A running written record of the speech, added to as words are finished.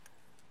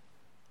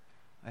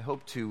I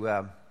hope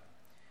to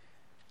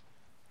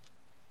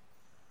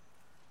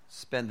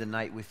spend the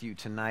night with you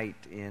tonight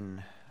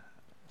in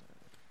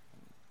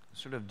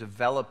sort of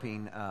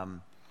developing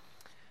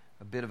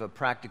a bit of a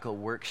practical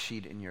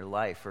worksheet in your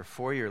life or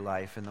for your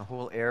life in the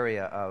whole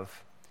area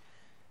of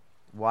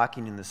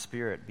walking in the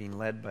Spirit, being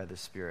led by the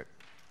Spirit.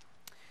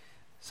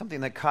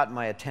 Something that caught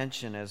my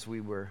attention as we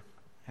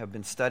have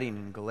been studying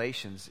in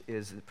Galatians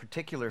is a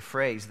particular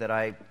phrase that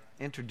I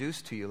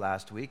introduced to you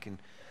last week, and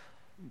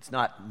it's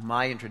not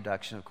my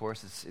introduction, of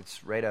course,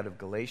 it's right out of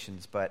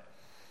Galatians, but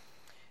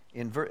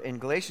in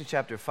Galatians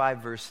chapter 5,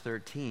 verse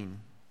 13,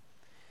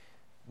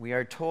 we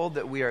are told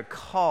that we are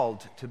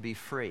called to be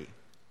free.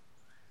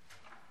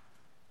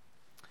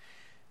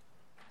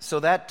 So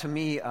that, to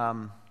me,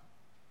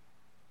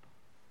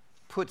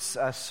 puts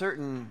a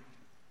certain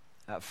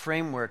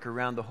framework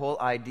around the whole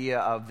idea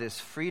of this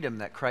freedom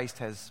that Christ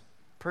has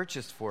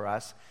purchased for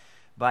us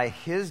by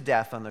His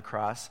death on the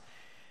cross,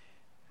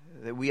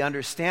 that we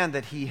understand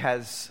that He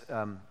has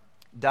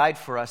died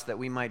for us that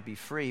we might be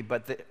free,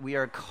 but that we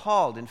are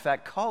called, in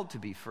fact, called to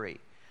be free.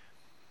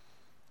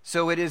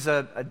 So it is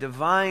a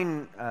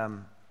divine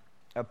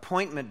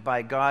appointment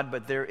by God,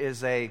 but there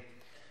is a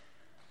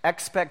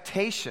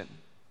expectation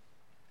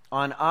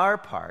on our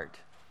part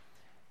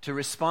to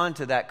respond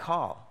to that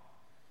call.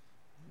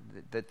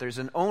 That there's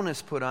an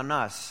onus put on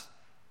us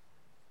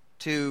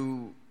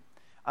to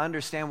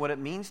understand what it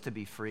means to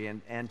be free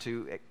and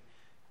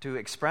to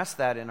express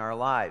that in our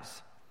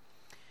lives.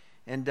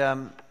 And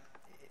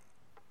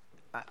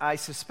I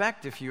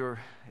suspect if you're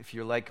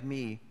like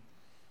me,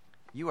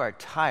 you are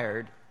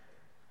tired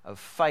of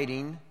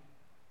fighting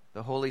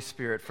the Holy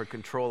Spirit for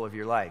control of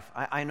your life.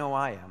 I know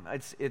I am.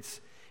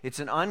 It's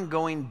an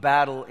ongoing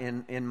battle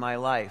in my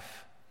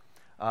life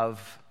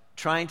of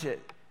trying to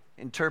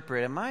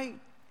interpret, am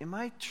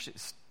I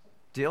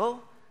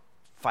still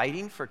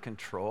fighting for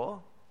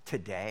control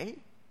today?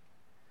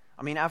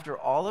 I mean, after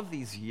all of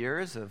these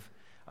years of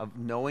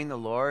knowing the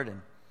Lord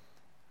and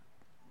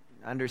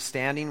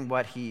understanding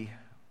what He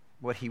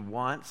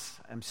wants,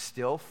 I'm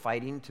still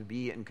fighting to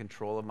be in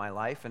control of my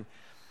life.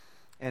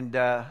 And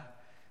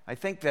I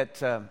think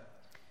that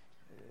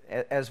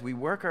as we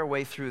work our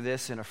way through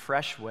this in a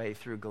fresh way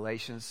through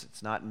Galatians,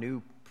 it's not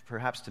new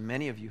perhaps to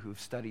many of you who've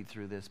studied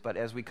through this, but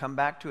as we come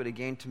back to it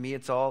again, to me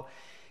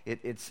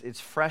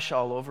it's fresh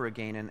all over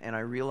again, and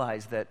I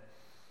realize that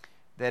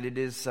it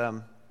is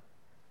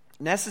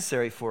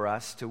necessary for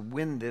us to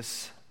win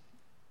this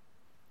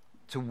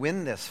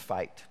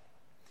fight,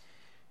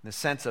 in the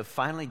sense of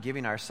finally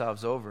giving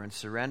ourselves over and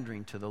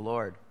surrendering to the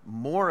Lord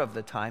more of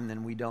the time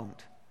than we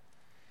don't.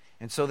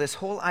 And so this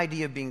whole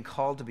idea of being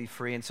called to be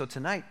free, and so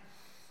tonight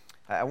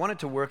I wanted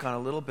to work on a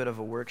little bit of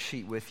a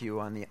worksheet with you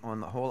on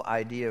the whole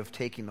idea of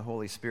taking the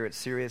Holy Spirit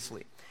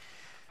seriously.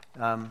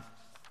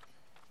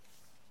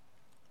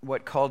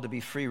 What called to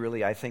be free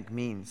really, I think,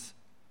 means.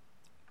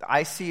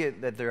 I see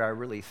it that there are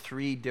really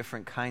three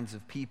different kinds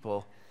of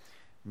people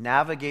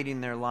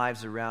navigating their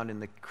lives around in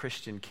the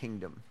Christian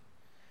kingdom.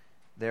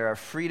 There are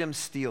freedom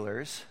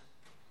stealers,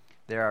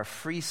 there are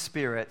free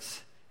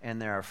spirits,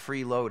 and there are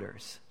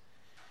freeloaders.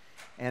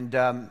 And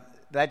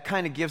that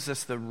kind of gives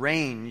us the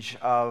range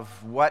of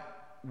what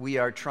we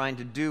are trying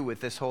to do with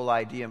this whole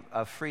idea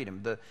of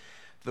freedom.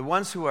 The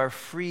ones who are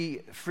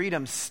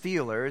freedom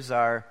stealers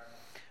are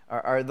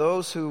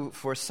those who,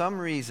 for some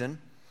reason,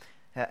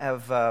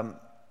 have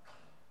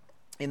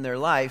in their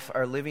life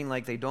are living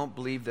like they don't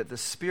believe that the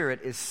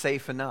Spirit is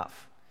safe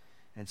enough.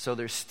 And so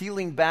they're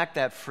stealing back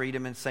that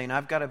freedom and saying,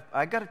 I've got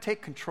to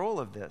take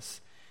control of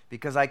this,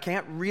 because I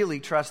can't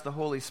really trust the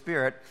Holy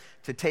Spirit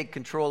to take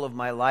control of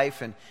my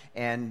life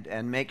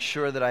and make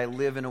sure that I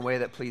live in a way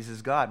that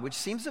pleases God, which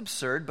seems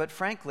absurd, but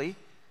frankly,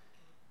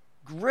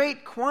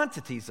 great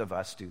quantities of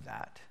us do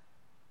that.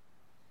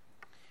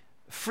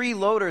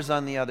 Freeloaders,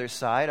 on the other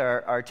side,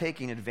 are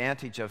taking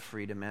advantage of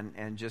freedom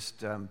and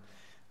just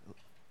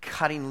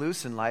cutting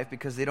loose in life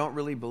because they don't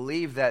really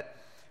believe that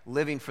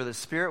living for the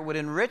Spirit would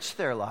enrich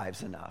their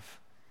lives enough.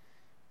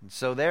 And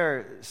so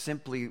they're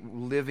simply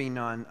living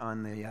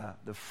on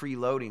the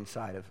freeloading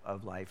side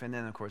of life. And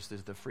then, of course,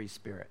 there's the free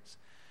spirits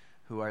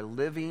who are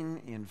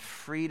living in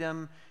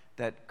freedom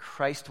that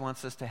Christ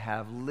wants us to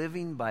have,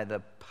 living by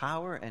the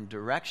power and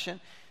direction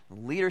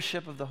and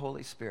leadership of the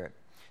Holy Spirit.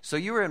 So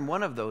you are in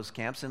one of those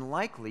camps, and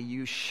likely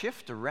you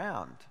shift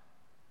around,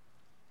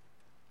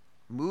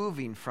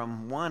 moving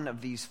from one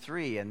of these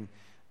three and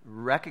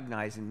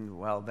recognizing,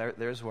 well,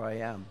 there's where I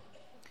am.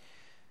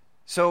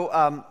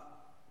 So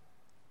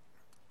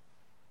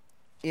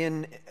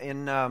in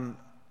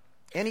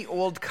any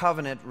old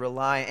covenant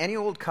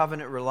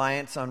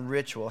reliance on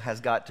ritual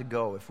has got to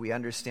go if we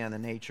understand the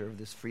nature of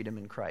this freedom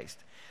in Christ,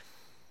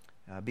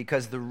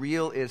 because the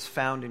real is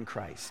found in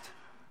Christ.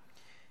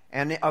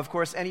 And of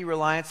course, any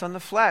reliance on the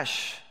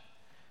flesh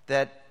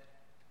that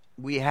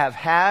we have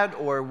had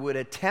or would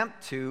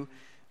attempt to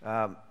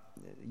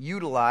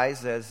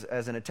utilize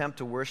as an attempt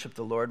to worship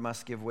the Lord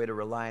must give way to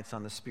reliance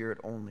on the Spirit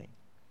only.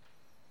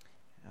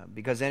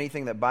 Because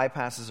anything that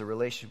bypasses a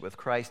relationship with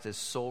Christ as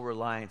sole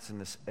reliance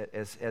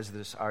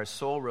our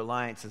sole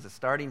reliance as a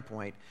starting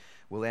point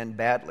will end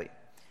badly,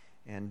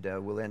 and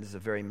will end as a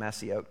very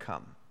messy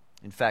outcome.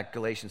 In fact,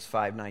 Galatians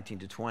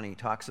 5:19-20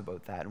 talks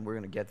about that, and we're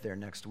going to get there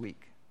next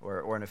week,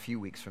 or in a few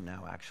weeks from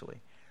now, actually.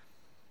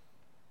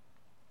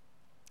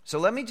 So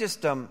let me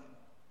just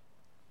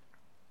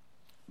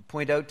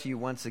point out to you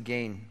once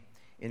again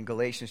in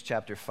Galatians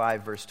chapter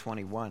 5, verse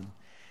 21,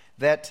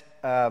 that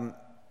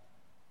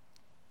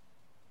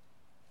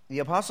the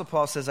Apostle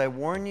Paul says, "I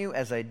warn you,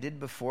 as I did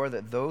before,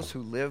 that those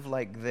who live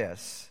like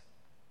this,"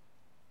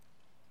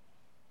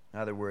 in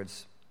other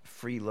words,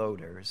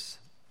 freeloaders,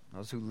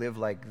 those who live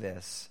like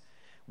this,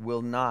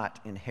 will not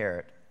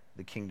inherit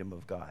the kingdom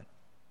of God.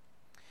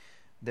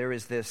 There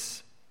is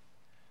this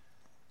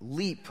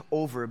leap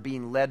over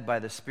being led by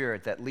the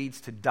Spirit that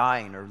leads to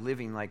dying, or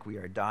living like we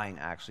are dying,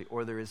 actually.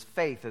 Or there is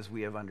faith, as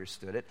we have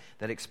understood it,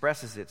 that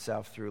expresses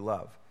itself through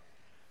love.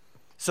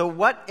 So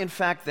what, in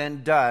fact,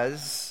 then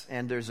does,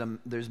 and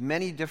there's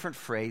many different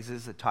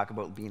phrases that talk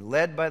about being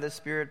led by the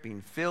Spirit,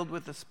 being filled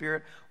with the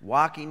Spirit,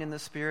 walking in the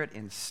Spirit,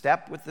 in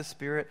step with the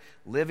Spirit,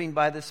 living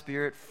by the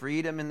Spirit,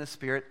 freedom in the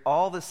Spirit,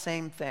 all the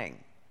same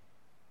thing.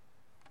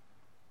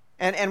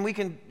 And we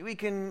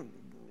can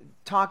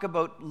talk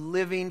about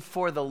living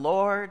for the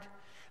Lord.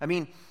 I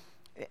mean,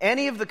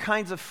 any of the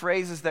kinds of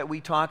phrases that we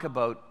talk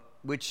about,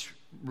 which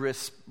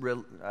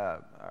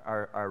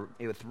are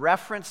with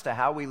reference to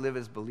how we live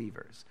as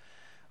believers,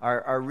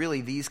 are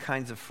really these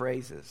kinds of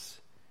phrases.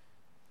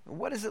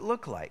 What does it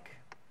look like?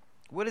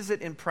 What is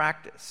it in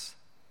practice?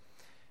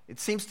 It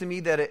seems to me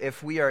that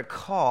if we are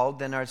called,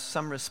 then there are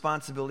some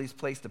responsibilities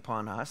placed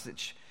upon us.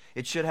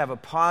 It should have a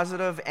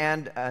positive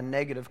and a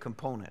negative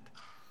component,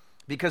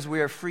 because we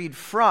are freed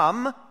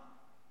from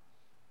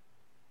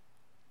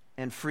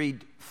and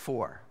freed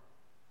for.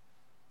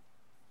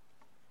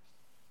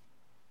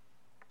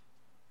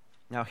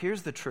 Now,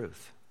 here's the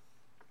truth,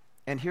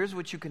 and here's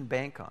what you can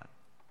bank on.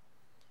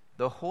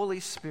 The Holy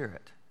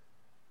Spirit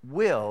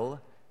will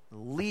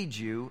lead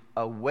you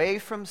away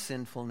from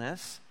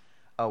sinfulness,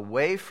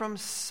 away from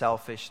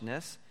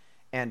selfishness,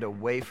 and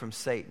away from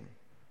Satan.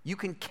 You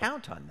can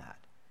count on that.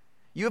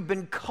 You have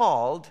been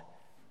called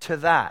to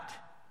that.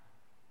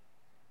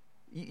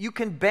 You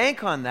can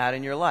bank on that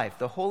in your life.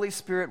 The Holy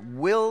Spirit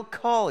will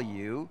call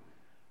you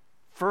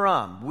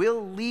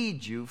will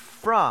lead you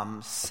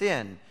from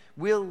sin,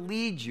 will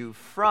lead you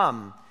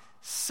from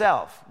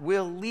self,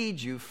 will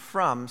lead you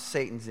from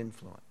Satan's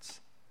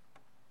influence.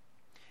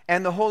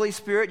 And the Holy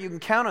Spirit, you can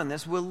count on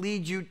this, will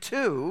lead you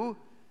to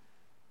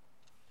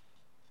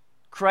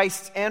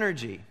Christ's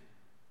energy,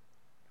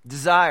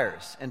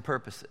 desires, and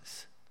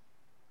purposes.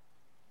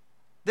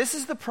 This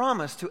is the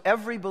promise to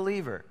every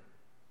believer.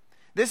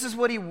 This is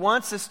what he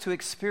wants us to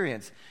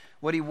experience,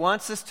 what he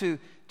wants us to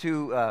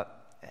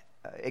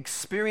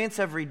experience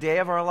every day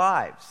of our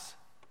lives.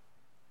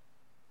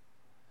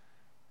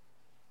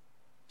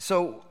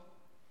 So,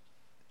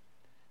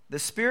 the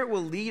Spirit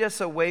will lead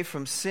us away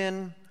from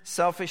sin,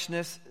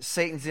 selfishness,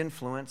 Satan's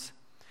influence,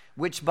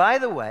 which, by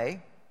the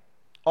way,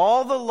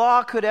 all the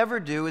law could ever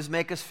do is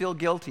make us feel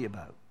guilty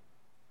about.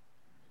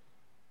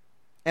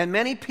 And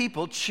many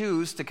people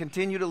choose to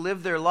continue to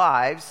live their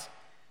lives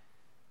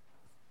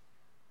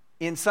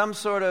in some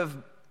sort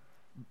of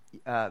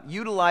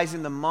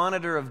utilizing the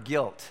monitor of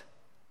guilt.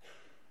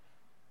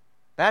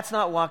 That's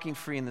not walking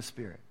free in the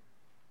Spirit.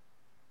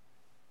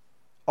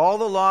 All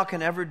the law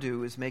can ever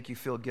do is make you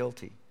feel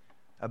guilty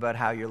about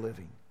how you're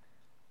living,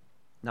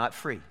 not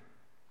free.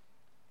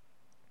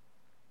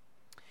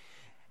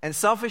 And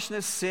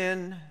selfishness,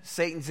 sin,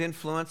 Satan's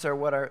influence are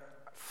what our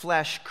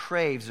flesh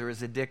craves or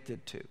is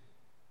addicted to.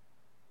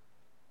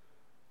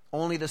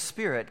 Only the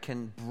Spirit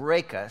can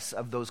break us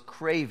of those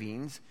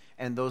cravings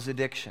and those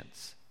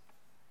addictions.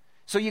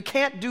 So you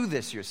can't do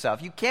this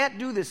yourself. You can't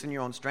do this in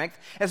your own strength.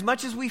 As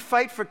much as we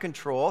fight for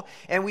control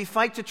and we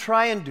fight to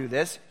try and do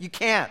this, you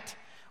can't.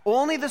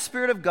 Only the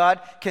Spirit of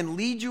God can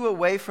lead you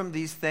away from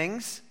these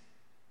things,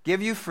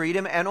 give you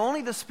freedom, and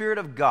only the Spirit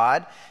of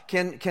God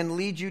can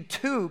lead you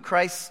to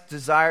Christ's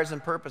desires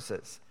and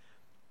purposes,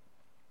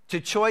 to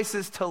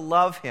choices to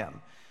love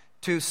Him,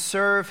 to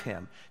serve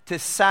Him, to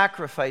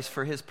sacrifice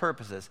for His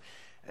purposes.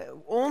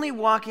 Only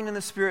walking in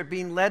the Spirit,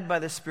 being led by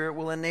the Spirit,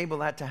 will enable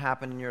that to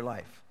happen in your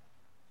life.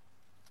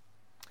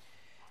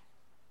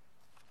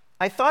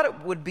 I thought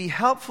it would be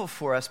helpful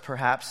for us,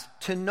 perhaps,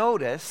 to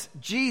notice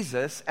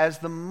Jesus as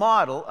the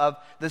model of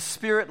the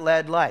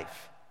Spirit-led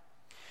life.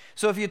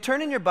 So if you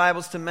turn in your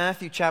Bibles to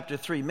Matthew chapter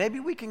 3, maybe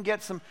we can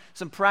get some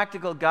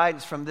practical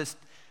guidance from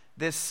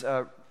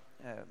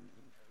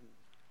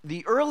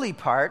the early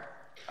part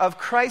of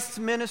Christ's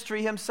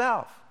ministry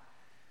Himself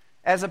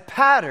as a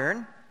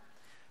pattern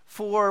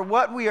for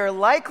what we are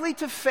likely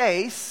to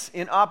face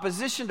in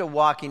opposition to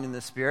walking in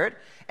the Spirit,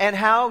 and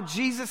how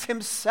Jesus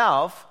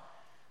Himself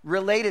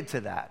related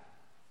to that.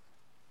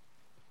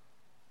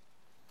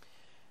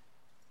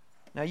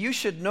 Now you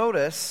should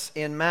notice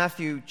in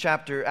Matthew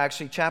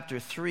chapter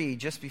 3,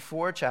 just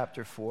before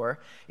chapter 4,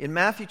 in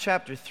Matthew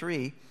chapter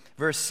 3,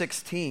 verse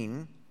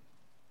 16,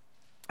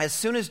 As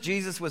soon as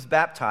Jesus was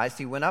baptized,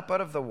 he went up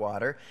out of the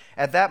water.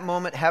 At that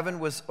moment, heaven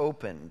was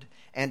opened,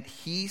 and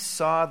he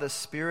saw the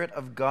Spirit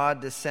of God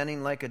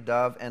descending like a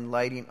dove and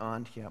lighting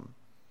on him.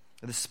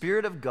 The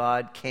Spirit of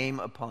God came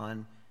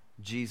upon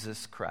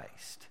Jesus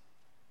Christ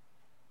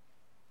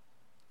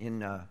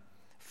in a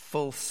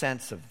full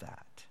sense of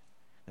that.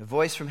 A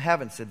voice from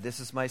heaven said, "This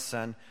is my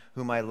Son,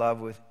 whom I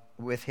love.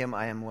 With him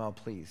I am well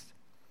pleased."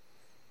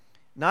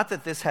 Not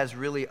that this has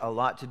really a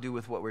lot to do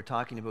with what we're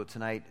talking about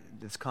tonight,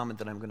 this comment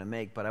that I'm going to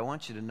make, but I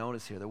want you to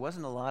notice here, there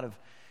wasn't a lot of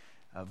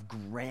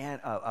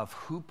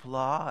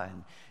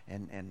hoopla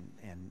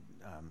and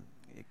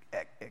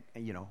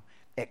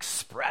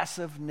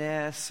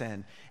expressiveness,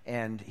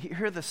 and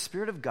here the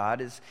Spirit of God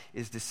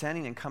is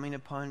descending and coming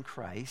upon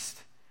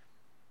Christ,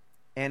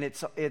 and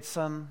it's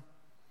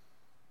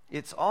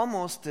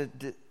almost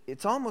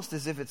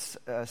as if it's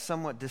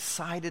somewhat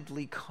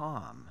decidedly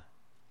calm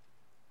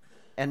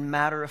and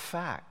matter of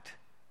fact.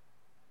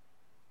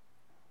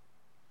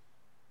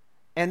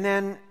 And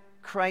then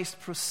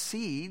Christ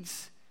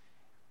proceeds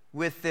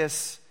with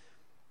this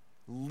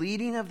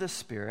leading of the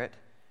Spirit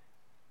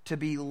to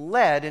be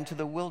led into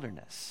the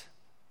wilderness.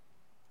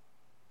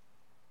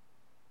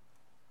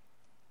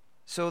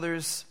 So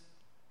there's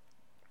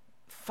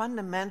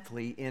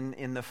fundamentally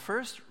in the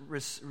first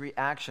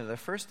reaction, the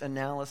first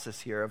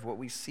analysis here of what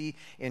we see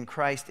in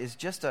Christ is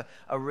just a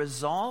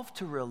resolve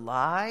to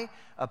rely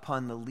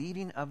upon the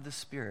leading of the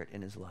Spirit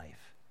in his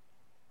life.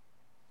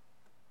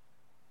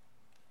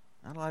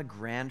 Not a lot of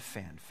grand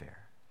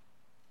fanfare.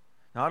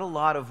 Not a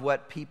lot of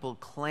what people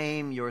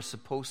claim you're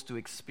supposed to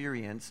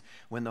experience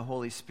when the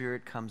Holy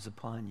Spirit comes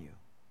upon you.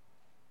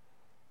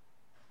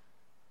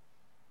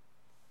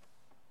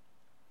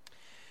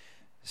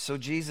 So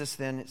Jesus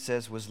then, it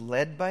says, was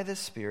led by the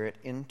Spirit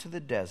into the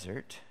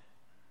desert,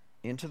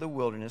 into the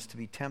wilderness to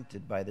be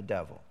tempted by the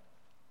devil.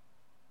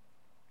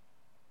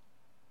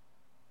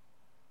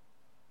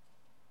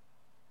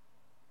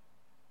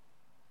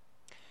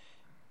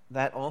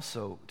 That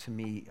also, to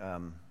me,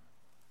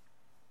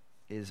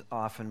 is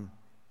often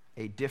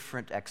a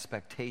different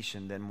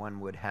expectation than one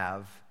would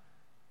have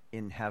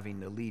in having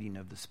the leading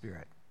of the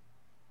Spirit.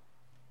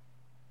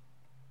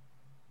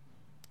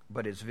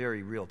 But it's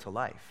very real to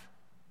life.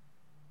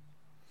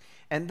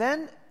 And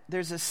then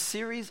there's a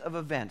series of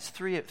events,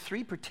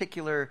 three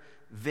particular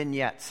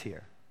vignettes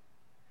here,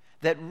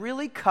 that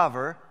really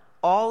cover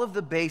all of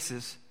the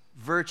bases,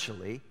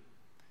 virtually,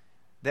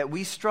 that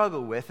we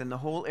struggle with in the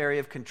whole area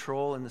of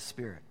control in the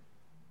Spirit.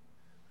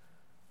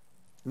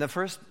 And the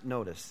first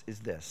notice is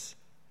this.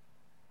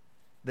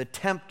 The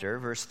tempter,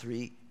 verse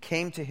 3,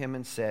 came to him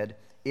and said,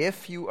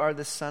 "If you are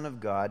the Son of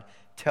God,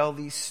 tell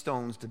these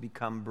stones to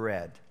become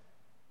bread."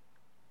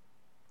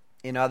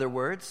 In other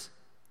words,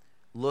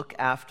 look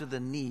after the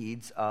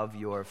needs of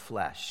your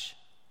flesh.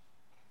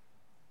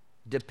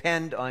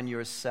 Depend on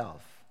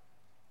yourself.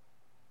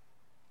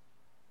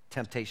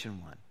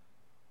 Temptation 1.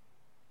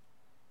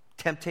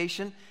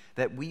 Temptation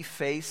that we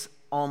face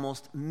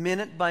almost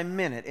minute by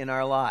minute in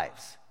our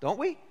lives, don't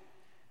we?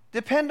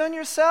 Depend on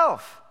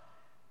yourself.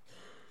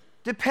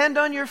 Depend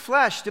on your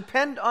flesh.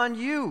 Depend on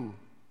you.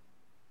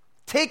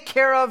 Take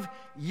care of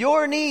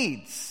your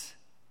needs,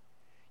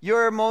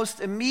 your most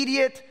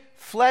immediate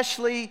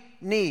fleshly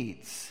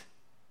needs.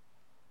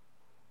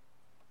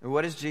 And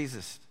what is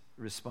Jesus'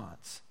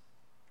 response?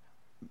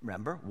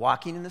 Remember,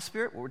 walking in the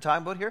Spirit, what we're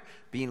talking about here,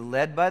 being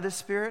led by the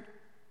Spirit,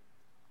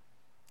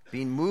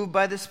 being moved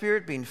by the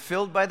Spirit, being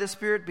filled by the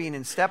Spirit, being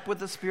in step with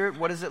the Spirit.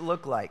 What does it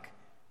look like?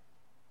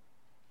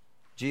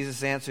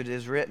 Jesus answered, "It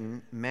is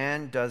written,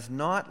 man does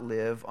not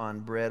live on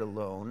bread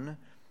alone,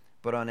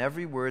 but on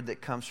every word that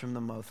comes from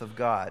the mouth of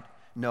God."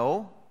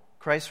 No,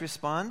 Christ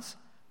responds,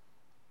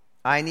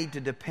 I need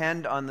to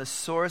depend on the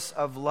source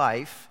of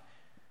life.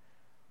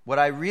 What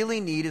I really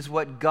need is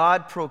what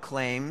God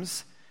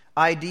proclaims,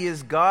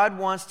 ideas God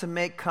wants to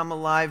make come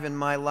alive in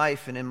my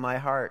life and in my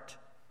heart.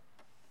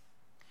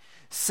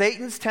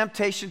 Satan's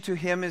temptation to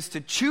him is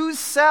to choose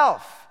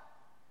self.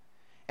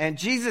 And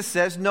Jesus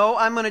says, no,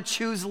 I'm going to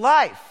choose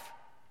life.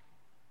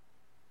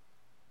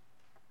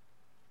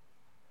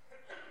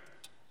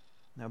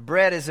 Now,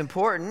 bread is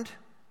important,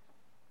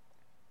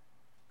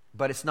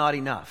 but it's not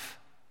enough.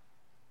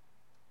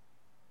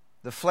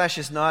 The flesh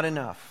is not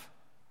enough.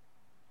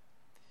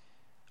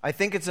 I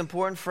think it's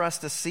important for us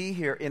to see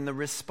here in the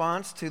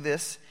response to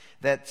this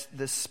that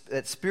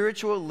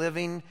spiritual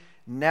living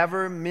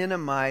never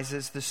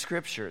minimizes the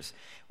Scriptures.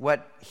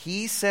 What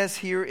he says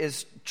here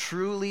is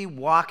truly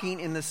walking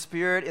in the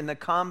Spirit in the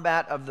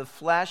combat of the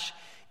flesh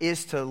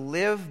is to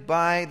live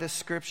by the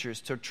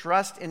Scriptures, to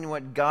trust in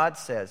what God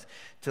says,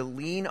 to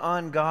lean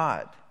on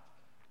God,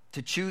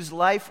 to choose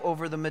life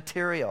over the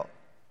material.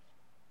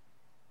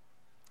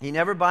 He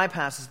never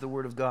bypasses the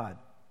Word of God.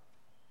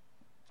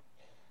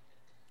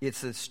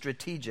 It's a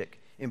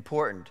strategic,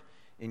 important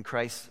in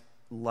Christ's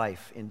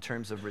life in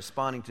terms of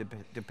responding to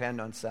depend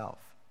on self.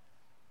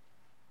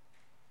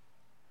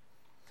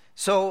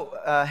 So,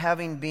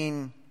 having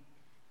been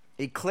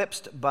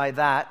eclipsed by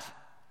that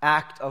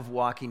act of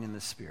walking in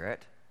the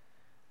Spirit,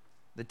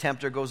 The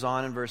tempter goes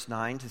on in verse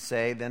 9 to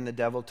say, then the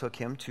devil took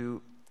him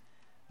to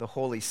the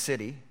holy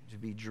city, to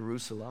be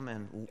Jerusalem,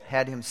 and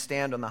had him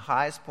stand on the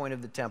highest point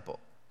of the temple.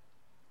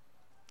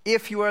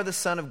 If you are the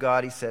Son of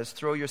God, he says,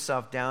 throw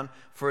yourself down,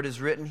 for it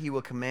is written, he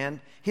will command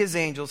his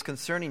angels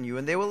concerning you,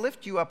 and they will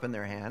lift you up in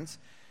their hands,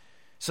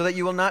 so that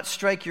you will not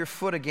strike your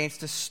foot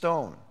against a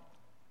stone.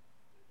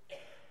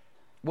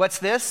 What's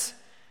this?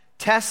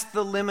 Test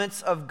the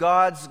limits of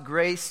God's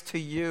grace to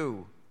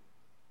you.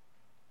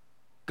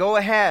 Go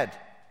ahead.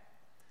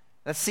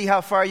 Let's see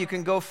how far you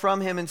can go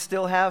from him and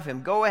still have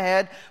him. Go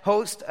ahead,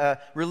 host a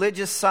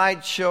religious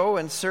sideshow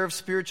and serve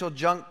spiritual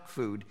junk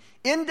food.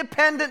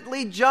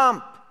 Independently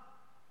jump.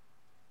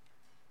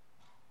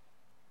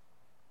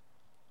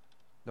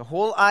 The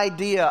whole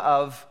idea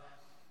of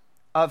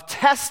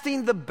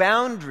testing the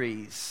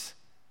boundaries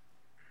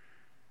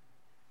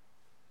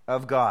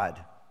of God.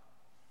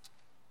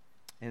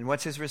 And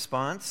what's his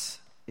response?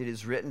 It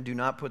is written, do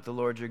not put the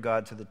Lord your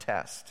God to the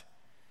test.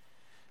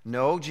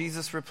 No,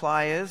 Jesus'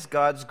 reply is,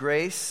 God's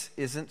grace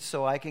isn't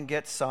so I can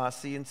get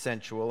saucy and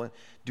sensual and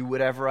do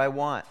whatever I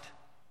want.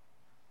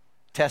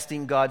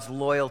 Testing God's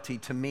loyalty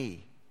to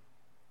me.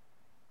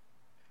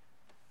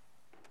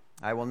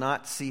 I will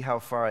not see how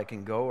far I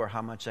can go or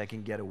how much I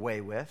can get away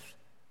with.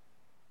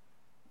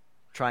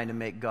 Trying to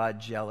make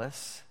God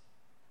jealous.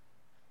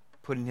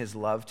 Putting his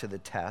love to the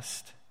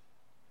test.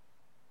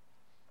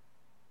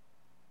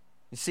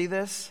 You see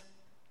this?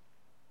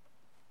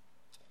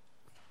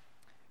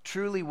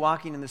 Truly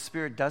walking in the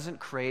Spirit doesn't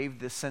crave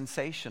the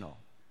sensational.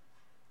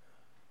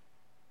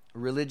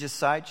 Religious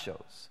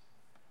sideshows.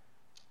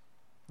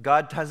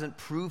 God doesn't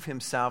prove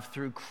himself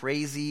through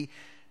crazy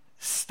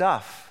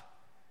stuff.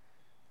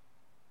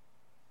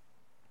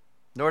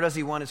 Nor does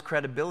he want his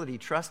credibility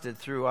trusted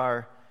through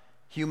our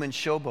human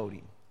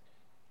showboating.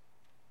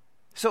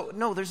 So,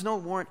 no, there's no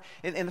warrant.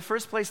 In the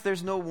first place,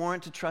 there's no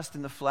warrant to trust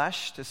in the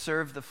flesh, to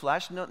serve the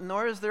flesh,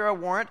 nor is there a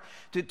warrant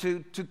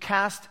to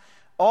cast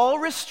all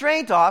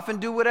restraint off and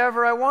do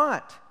whatever I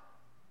want.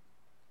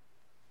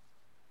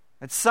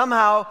 It's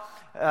somehow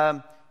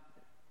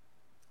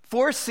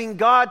forcing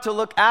God to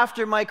look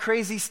after my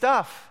crazy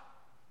stuff.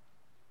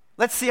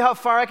 Let's see how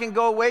far I can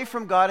go away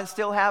from God and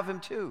still have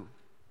him too.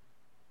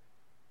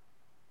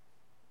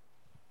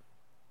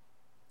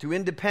 To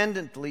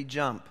independently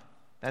jump.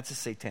 That's a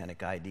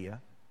satanic idea.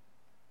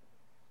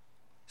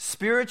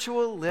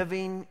 Spiritual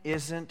living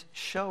isn't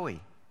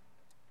showy.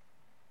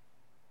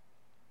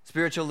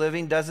 Spiritual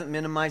living doesn't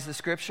minimize the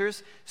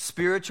scriptures.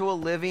 Spiritual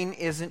living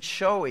isn't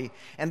showy.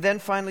 And then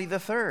finally the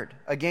third.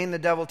 Again, the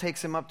devil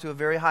takes him up to a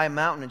very high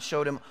mountain and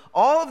showed him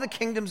all of the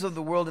kingdoms of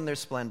the world in their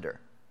splendor.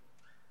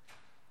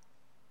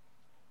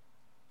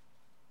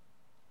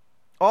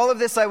 All of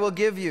this I will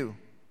give you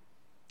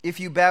if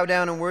you bow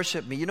down and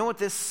worship me. You know what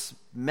this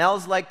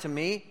smells like to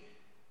me?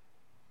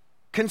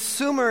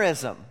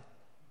 Consumerism.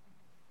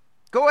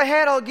 Go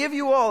ahead, I'll give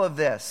you all of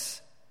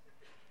this.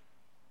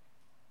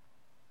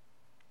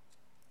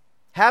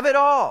 Have it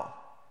all.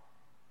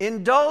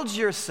 Indulge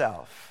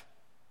yourself.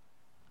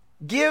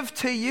 Give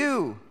to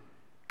you.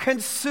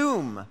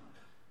 Consume.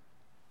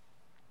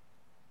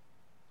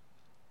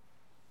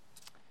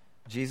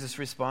 Jesus'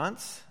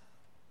 response?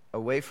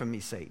 Away from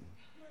me, Satan.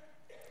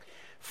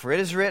 For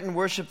it is written,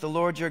 worship the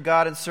Lord your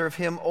God and serve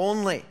him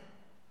only.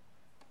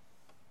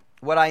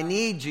 What I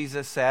need,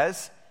 Jesus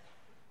says,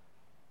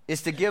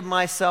 is to give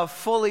myself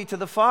fully to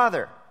the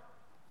Father.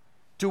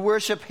 To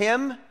worship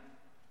him,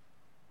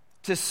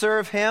 to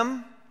serve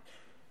him.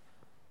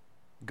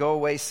 Go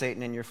away,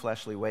 Satan, in your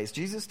fleshly ways.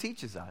 Jesus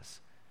teaches us.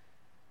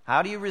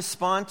 How do you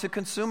respond to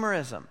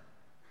consumerism?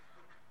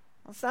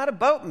 Well, it's not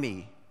about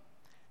me.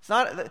 It's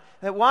not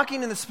that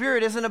walking in the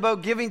Spirit isn't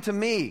about giving to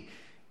me.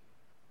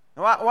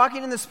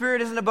 Walking in the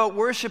Spirit isn't about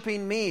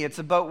worshiping me. It's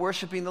about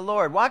worshiping the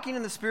Lord. Walking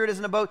in the Spirit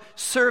isn't about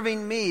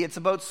serving me. It's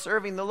about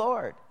serving the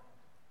Lord.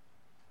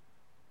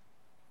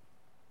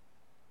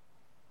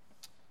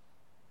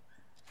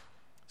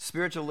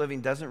 Spiritual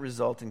living doesn't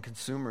result in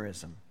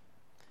consumerism.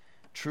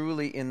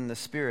 Truly in the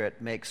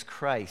Spirit makes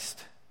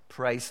Christ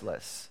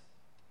priceless.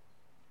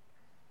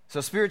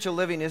 So spiritual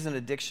living isn't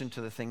addiction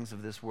to the things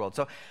of this world.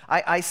 So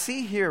I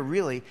see here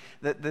really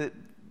that the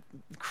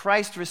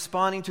Christ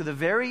responding to the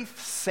very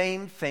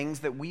same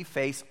things that we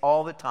face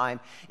all the time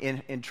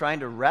in trying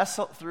to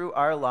wrestle through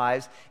our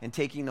lives and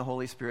taking the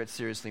Holy Spirit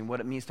seriously and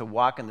what it means to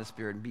walk in the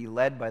Spirit and be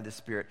led by the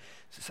Spirit,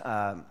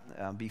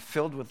 be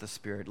filled with the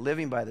Spirit,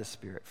 living by the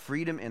Spirit,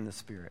 freedom in the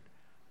Spirit.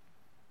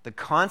 The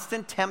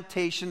constant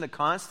temptation, the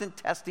constant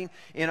testing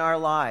in our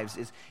lives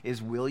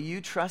is will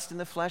you trust in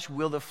the flesh?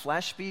 Will the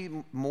flesh be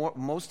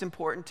most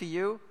important to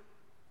you?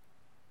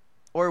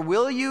 Or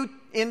will you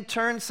in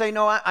turn say,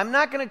 no, I'm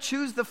not going to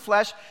choose the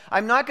flesh.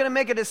 I'm not going to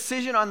make a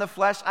decision on the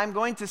flesh. I'm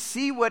going to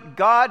see what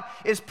God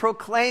is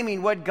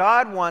proclaiming, what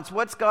God wants,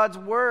 what's God's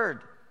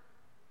word.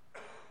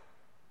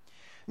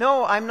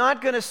 No, I'm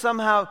not going to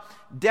somehow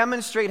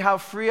demonstrate how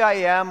free I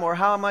am or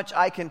how much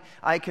I can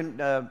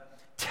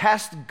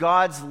test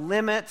God's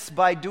limits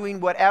by doing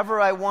whatever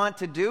I want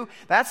to do.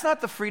 That's not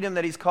the freedom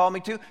that he's called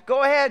me to.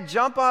 Go ahead,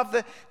 jump off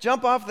the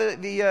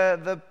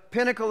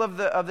pinnacle of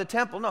the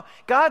temple. No,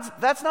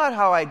 that's not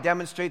how I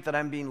demonstrate that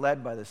I'm being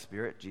led by the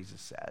Spirit,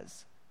 Jesus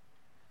says.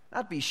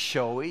 Not be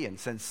showy and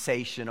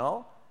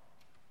sensational,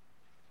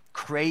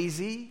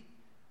 crazy.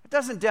 It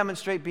doesn't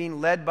demonstrate being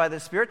led by the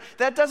Spirit.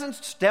 That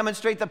doesn't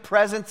demonstrate the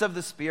presence of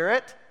the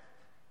Spirit.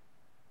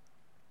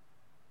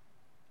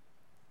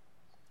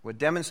 What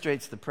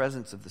demonstrates the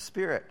presence of the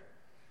Spirit,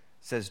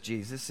 says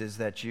Jesus, is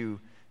that you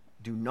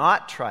do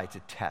not try to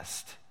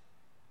test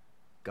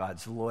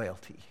God's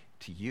loyalty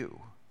to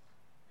you.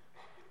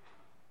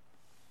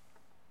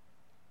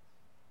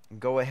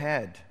 Go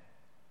ahead.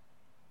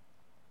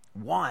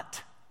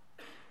 Want.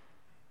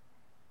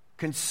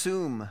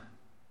 Consume.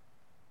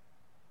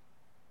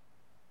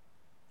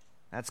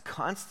 That's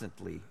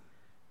constantly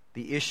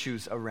the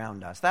issues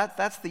around us.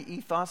 That's the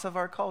ethos of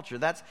our culture.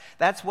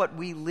 That's what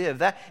we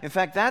live. In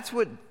fact, that's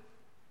what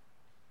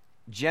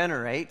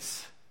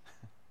generates,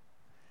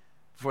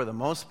 for the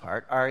most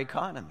part, our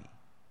economy.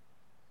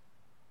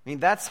 I mean,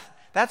 that's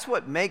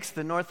what makes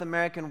the North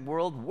American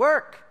world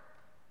work,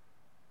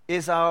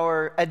 is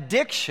our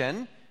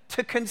addiction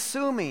to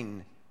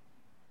consuming.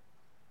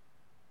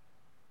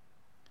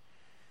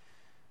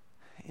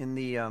 In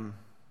the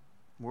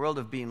world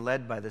of being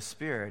led by the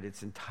Spirit,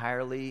 it's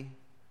entirely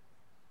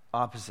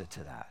opposite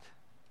to that.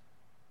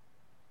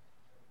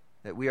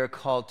 That we are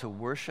called to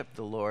worship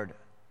the Lord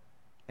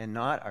and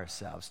not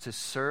ourselves, to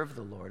serve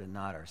the Lord and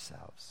not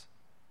ourselves.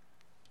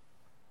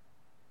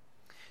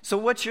 So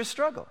what's your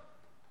struggle?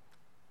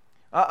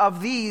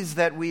 Of these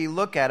that we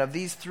look at, of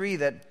these three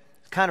that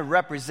kind of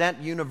represent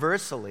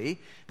universally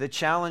the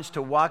challenge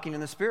to walking in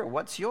the Spirit,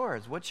 what's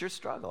yours? What's your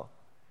struggle?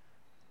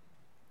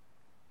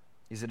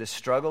 Is it a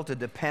struggle to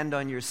depend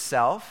on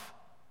yourself?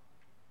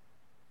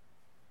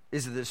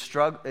 Is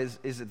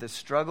it the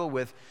struggle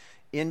with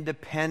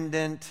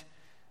independent,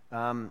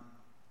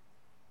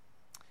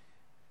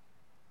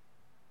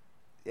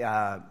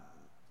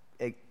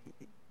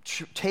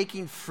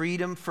 taking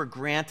freedom for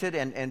granted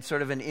and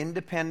sort of an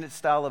independent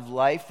style of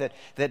life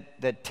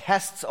that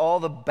tests all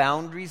the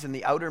boundaries and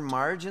the outer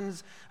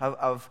margins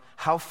of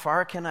how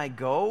far can I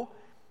go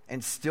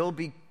and still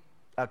be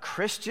a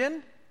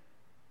Christian?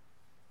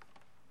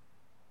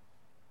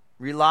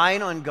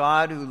 Relying on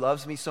God who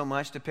loves me so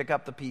much to pick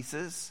up the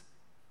pieces?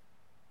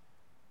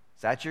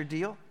 Is that your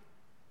deal?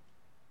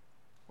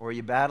 Or are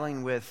you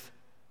battling with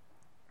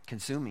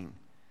consuming?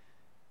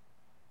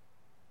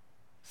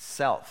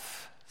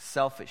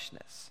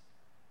 Selfishness.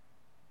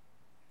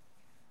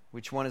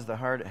 Which one has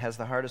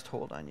the hardest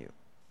hold on you?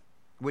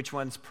 Which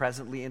one's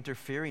presently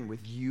interfering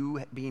with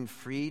you being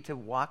free to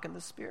walk in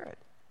the Spirit?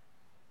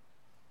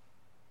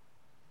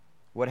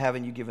 What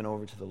haven't you given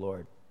over to the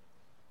Lord?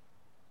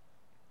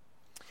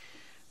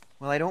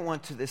 Well, I don't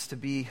want this to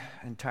be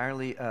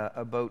entirely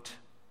about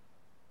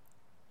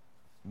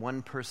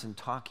one person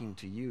talking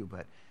to you,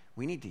 but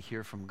we need to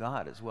hear from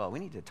God as well. We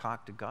need to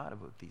talk to God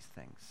about these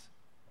things.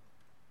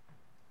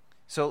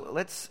 So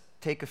let's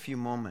take a few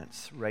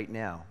moments right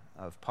now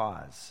of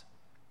pause.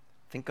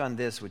 Think on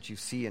this, what you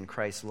see in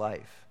Christ's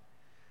life.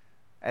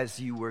 As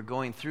you were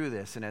going through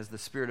this, and as the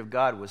Spirit of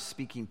God was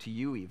speaking to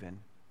you even,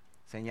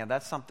 saying, yeah,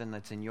 that's something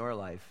that's in your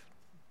life.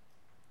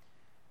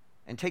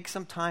 And take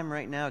some time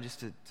right now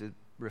just to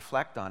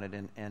reflect on it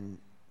and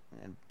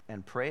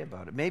pray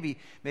about it. Maybe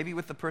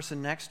with the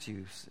person next to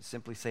you,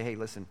 simply say, hey,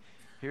 listen,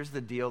 here's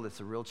the deal that's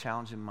a real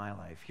challenge in my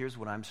life. Here's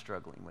what I'm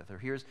struggling with. Or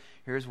here's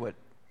what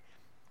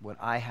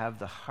I have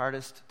the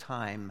hardest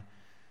time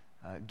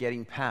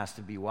getting past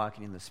to be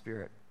walking in the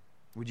Spirit.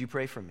 Would you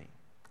pray for me?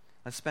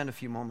 Let's spend a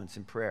few moments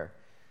in prayer,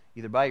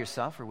 either by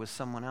yourself or with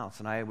someone else.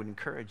 And I would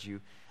encourage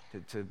you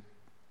to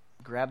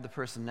grab the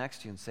person next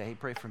to you and say, hey,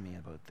 pray for me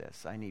about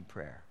this. I need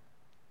prayer.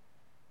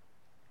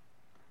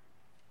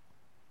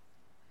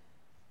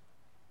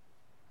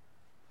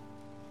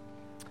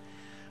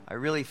 I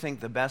really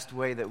think the best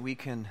way that we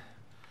can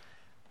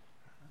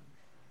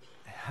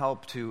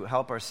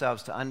help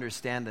ourselves to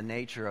understand the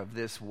nature of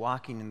this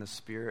walking in the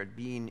Spirit,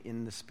 being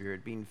in the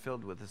Spirit, being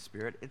filled with the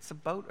Spirit, it's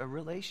about a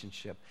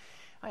relationship.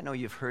 I know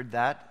you've heard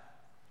that,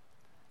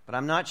 but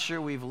I'm not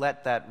sure we've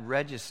let that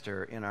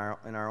register in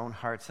our own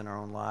hearts and our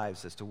own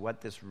lives as to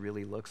what this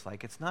really looks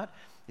like. It's not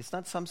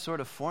some sort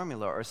of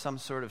formula or some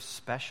sort of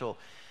special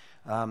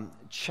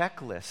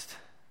checklist.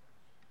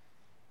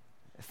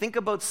 Think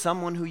about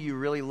someone who you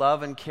really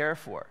love and care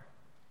for.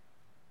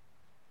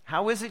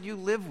 How is it you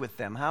live with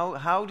them?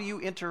 How do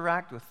you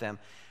interact with them?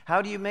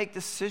 How do you make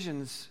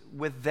decisions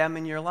with them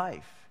in your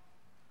life?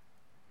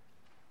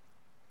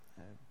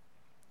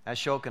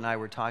 Ashok and I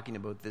were talking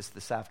about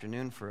this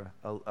afternoon for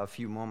a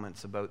few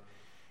moments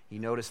he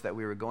noticed that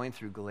we were going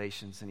through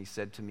Galatians, and he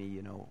said to me,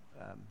 it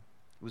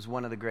was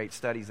one of the great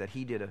studies that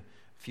he did a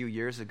few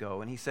years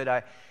ago, and he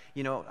said,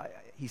 he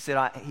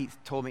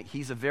told me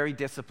he's a very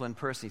disciplined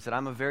person. He said,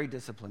 I'm a very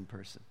disciplined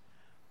person.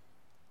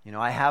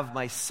 I have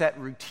my set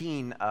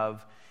routine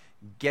of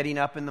getting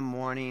up in the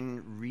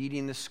morning,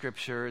 reading the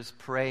scriptures,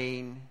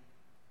 praying.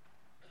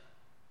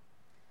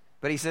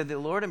 But he said the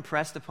Lord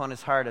impressed upon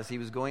his heart as he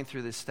was going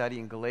through this study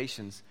in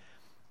Galatians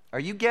Are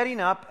you getting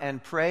up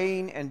and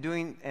praying and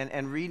doing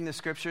and reading the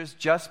scriptures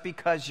just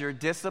because you're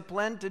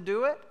disciplined to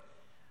do it?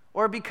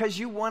 Or because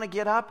you want to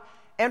get up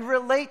and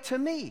relate to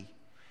me?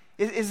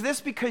 Is this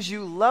because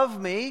you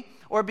love me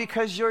or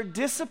because you're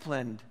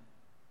disciplined?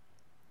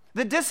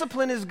 The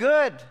discipline is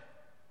good,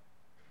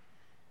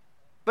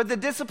 but the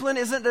discipline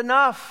isn't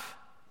enough.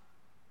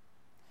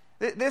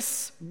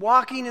 This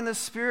walking in the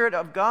Spirit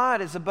of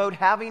God is about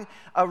having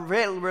a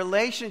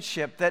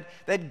relationship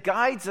that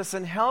guides us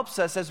and helps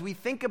us as we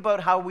think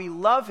about how we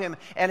love Him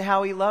and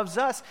how He loves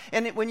us.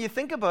 And when you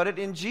think about it,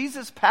 in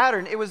Jesus'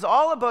 pattern, it was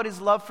all about His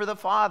love for the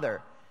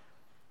Father.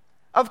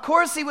 Of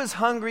course He was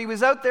hungry. He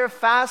was out there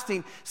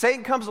fasting.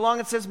 Satan comes along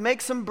and says,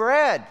 make some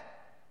bread.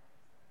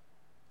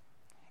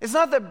 It's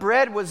not that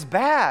bread was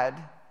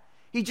bad.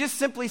 He just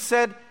simply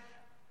said,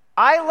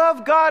 I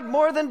love God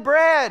more than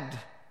bread.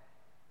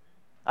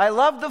 I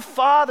love the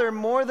Father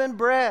more than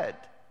bread.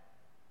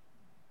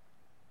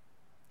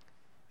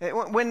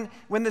 When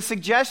the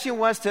suggestion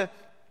was to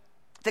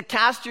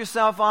cast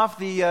yourself off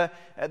the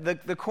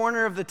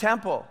corner of the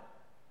temple,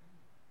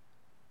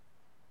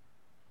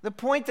 the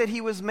point that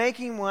he was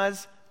making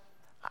was,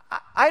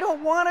 I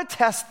don't want to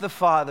test the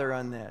Father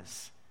on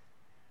this.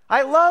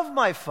 I love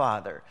my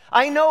Father.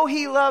 I know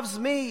He loves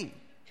me.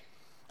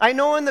 I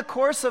know in the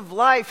course of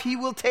life He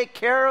will take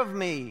care of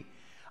me.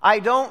 I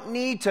don't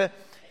need to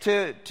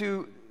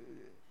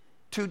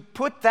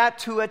put that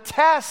to a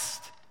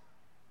test.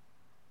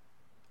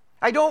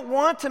 I don't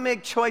want to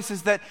make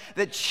choices that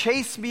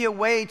chase me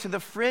away to the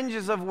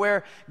fringes of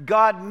where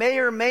God may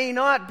or may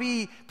not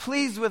be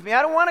pleased with me.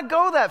 I don't want to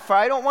go that far.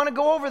 I don't want to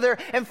go over there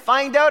and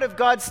find out if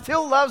God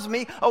still loves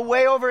me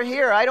away over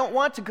here. I don't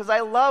want to, because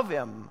I love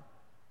Him.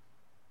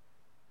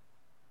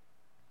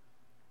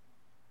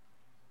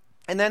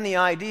 And then the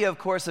idea, of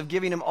course, of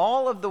giving Him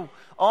all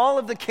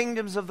of the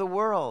kingdoms of the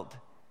world.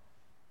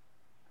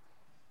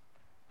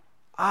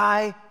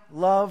 I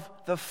love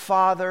the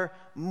Father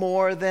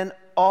more than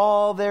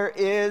all there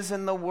is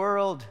in the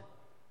world,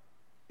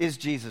 is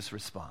Jesus'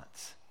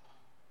 response.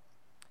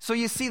 So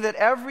you see that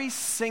every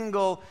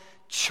single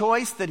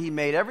choice that He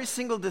made, every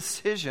single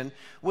decision,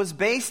 was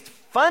based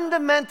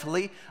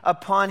fundamentally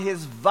upon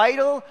His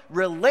vital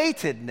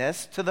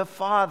relatedness to the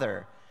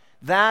Father.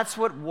 That's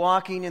what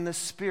walking in the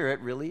Spirit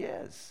really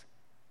is.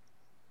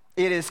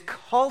 It is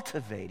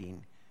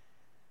cultivating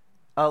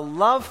a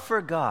love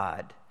for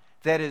God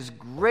that is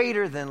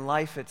greater than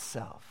life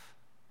itself.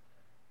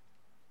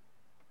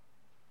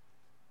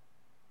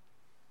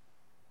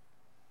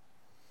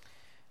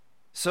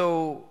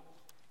 So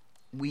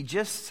we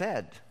just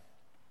said,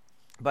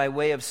 by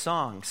way of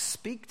song,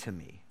 speak to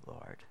me,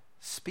 Lord.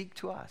 Speak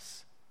to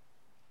us.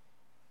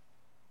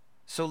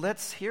 So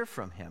let's hear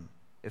from Him.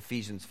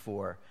 Ephesians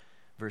 4,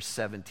 verse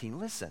 17.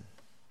 Listen.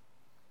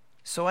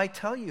 So I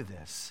tell you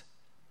this,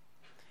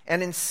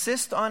 and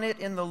insist on it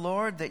in the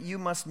Lord, that you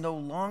must no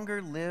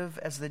longer live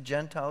as the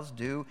Gentiles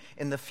do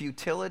in the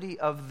futility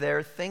of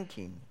their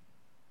thinking.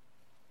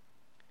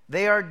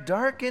 They are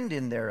darkened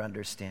in their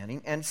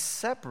understanding and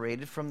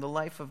separated from the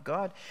life of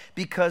God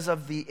because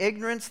of the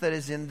ignorance that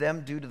is in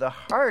them due to the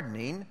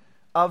hardening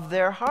of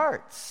their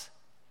hearts.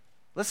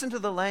 Listen to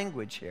the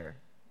language here.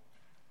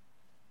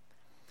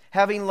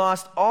 Having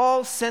lost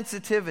all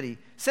sensitivity.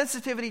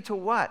 Sensitivity to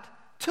what?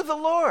 To the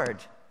Lord.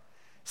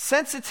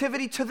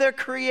 Sensitivity to their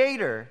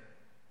Creator,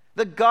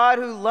 the God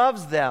who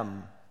loves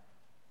them.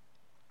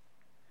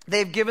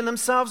 They've given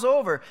themselves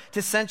over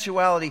to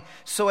sensuality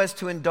so as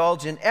to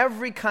indulge in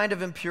every kind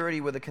of impurity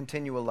with a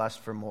continual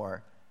lust for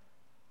more.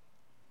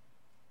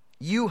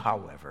 You,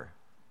 however,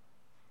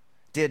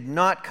 did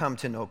not come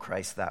to know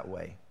Christ that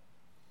way.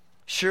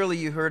 Surely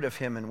you heard of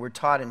Him and were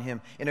taught in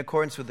Him in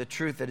accordance with the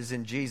truth that is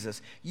in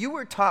Jesus. You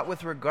were taught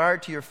with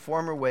regard to your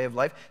former way of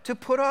life to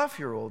put off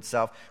your old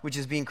self, which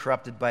is being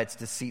corrupted by its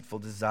deceitful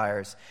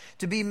desires,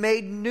 to be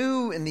made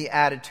new in the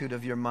attitude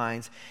of your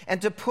minds,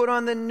 and to put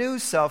on the new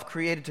self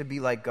created to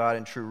be like God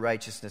in true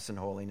righteousness and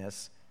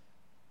holiness.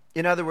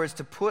 In other words,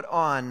 to put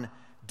on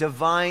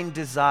divine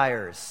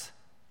desires.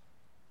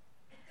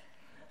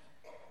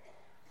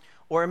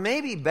 Or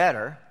maybe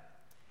better,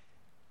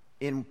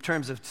 in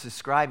terms of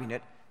describing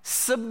it,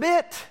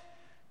 submit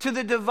to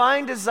the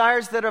divine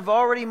desires that have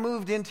already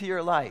moved into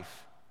your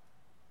life.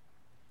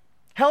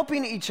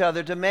 Helping each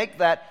other to make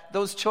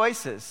those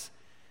choices.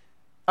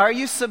 Are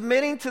you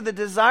submitting to the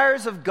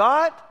desires of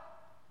God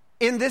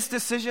in this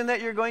decision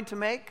that you're going to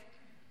make?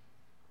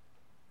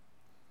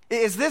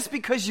 Is this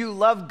because you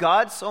love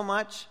God so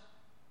much?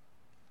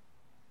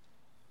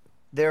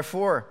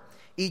 Therefore,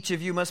 each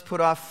of you must put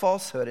off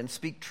falsehood and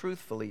speak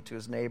truthfully to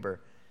his neighbor,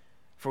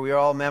 for we are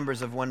all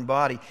members of one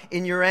body.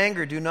 In your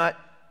anger, do not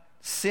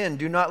sin.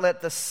 Do not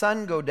let the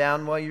sun go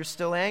down while you're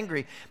still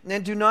angry,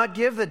 and do not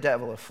give the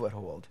devil a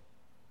foothold.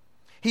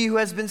 He who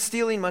has been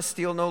stealing must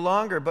steal no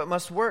longer, but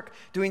must work,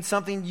 doing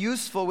something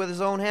useful with his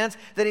own hands,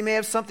 that he may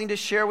have something to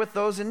share with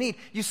those in need.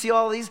 You see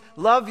all these?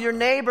 Love your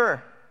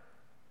neighbor.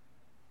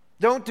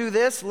 Don't do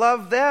this,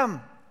 love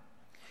them.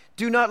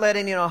 Do not let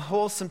any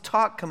unwholesome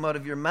talk come out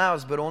of your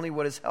mouths, but only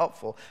what is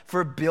helpful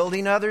for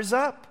building others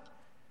up.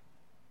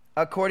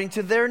 according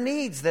to their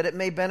needs, that it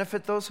may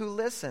benefit those who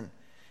listen.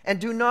 And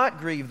do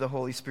not grieve the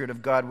Holy Spirit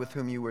of God, with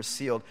whom you were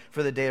sealed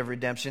for the day of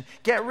redemption.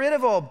 Get rid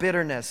of all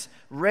bitterness,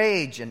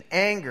 rage, and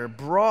anger,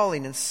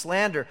 brawling and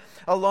slander,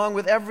 along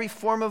with every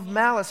form of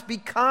malice. Be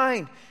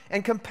kind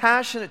and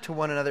compassionate to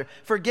one another,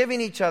 forgiving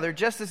each other,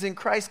 just as in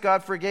Christ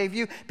God forgave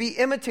you. Be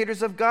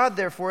imitators of God,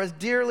 therefore, as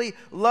dearly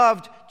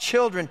loved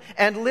children,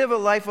 and live a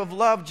life of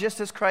love, just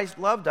as Christ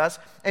loved us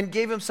and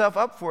gave himself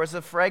up for us,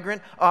 a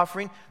fragrant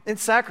offering and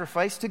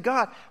sacrifice to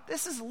God.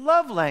 This is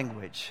love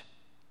language.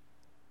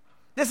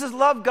 This is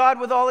love God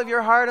with all of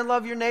your heart and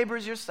love your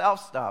neighbors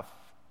yourself stuff.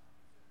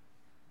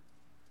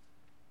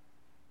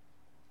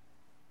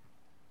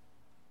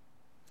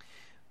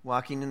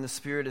 Walking in the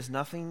Spirit is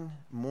nothing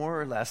more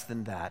or less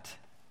than that.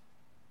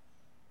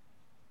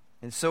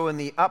 And so in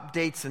the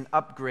updates and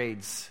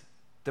upgrades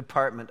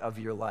department of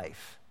your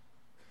life,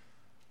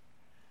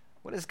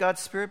 what has God's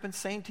Spirit been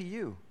saying to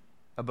you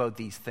about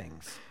these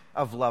things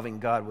of loving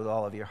God with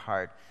all of your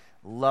heart,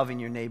 loving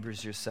your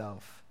neighbors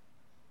yourself?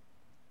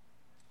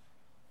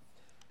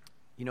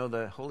 You know,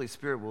 the Holy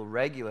Spirit will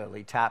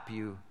regularly tap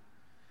you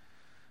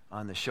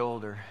on the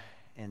shoulder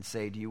and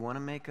say, do you want to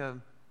make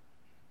an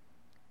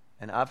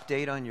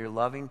update on your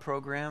loving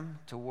program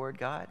toward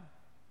God?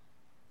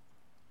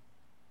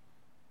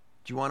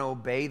 Do you want to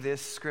obey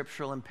this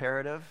scriptural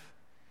imperative?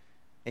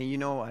 And you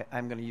know,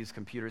 I'm going to use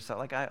computer stuff.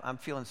 Like I'm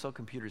feeling so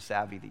computer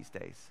savvy these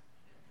days.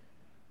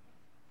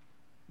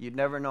 You'd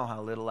never know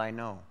how little I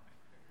know.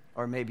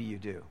 Or maybe you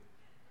do.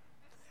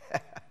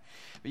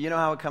 But you know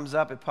how it comes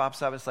up? It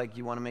pops up. It's like,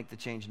 you want to make the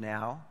change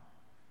now?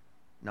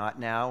 Not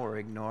now, or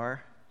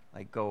ignore?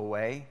 Like, go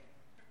away?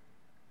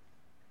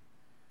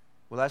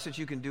 Well, that's what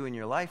you can do in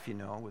your life, you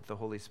know, with the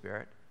Holy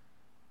Spirit.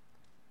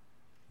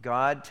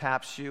 God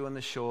taps you on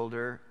the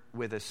shoulder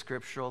with a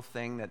scriptural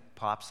thing that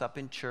pops up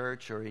in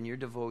church or in your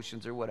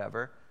devotions or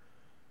whatever.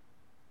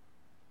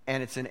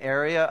 And it's an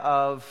area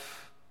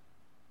of,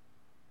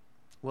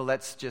 well,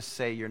 let's just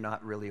say you're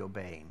not really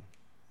obeying.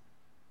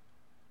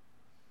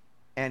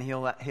 And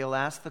he'll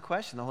ask the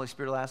question, the Holy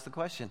Spirit will ask the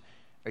question,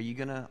 are you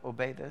going to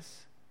obey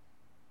this?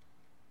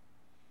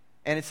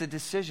 And it's a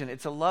decision,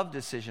 it's a love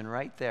decision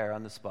right there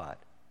on the spot.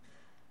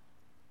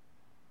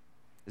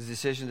 It's a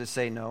decision to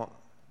say, no,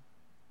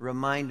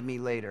 remind me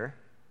later,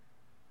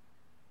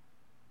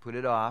 put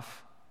it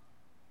off,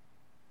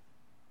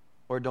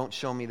 or don't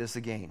show me this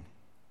again.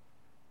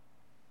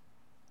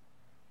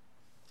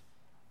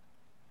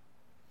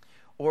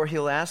 Or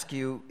he'll ask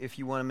you if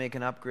you want to make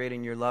an upgrade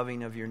in your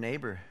loving of your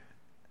neighbor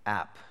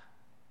app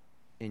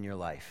in your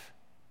life.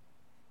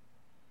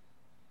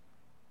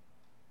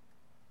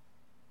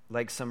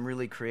 Like some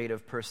really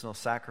creative personal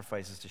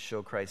sacrifices to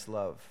show Christ's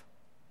love.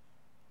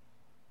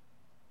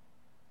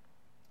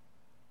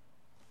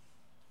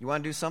 You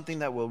want to do something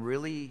that will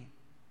really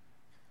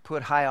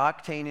put high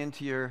octane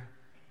into your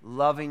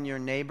loving your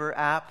neighbor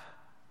app?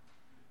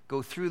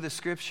 Go through the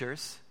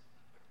scriptures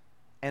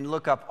and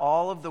look up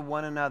all of the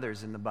one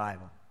another's in the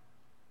Bible.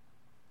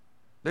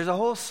 There's a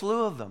whole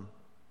slew of them.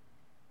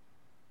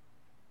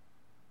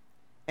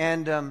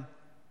 And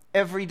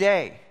every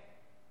day,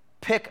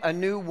 pick a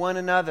new one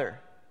another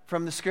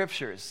from the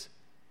scriptures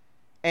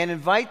and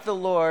invite the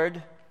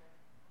Lord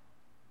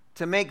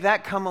to make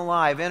that come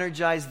alive,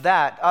 energize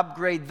that,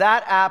 upgrade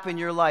that app in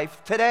your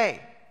life today.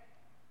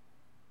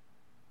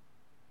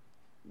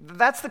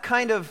 That's the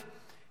kind of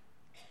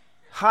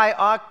high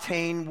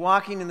octane,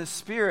 walking in the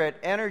Spirit,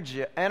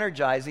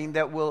 energizing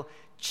that will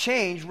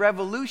change,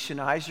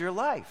 revolutionize your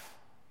life.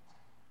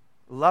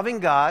 Loving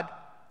God,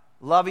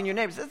 loving your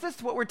neighbors. This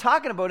is what we're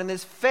talking about in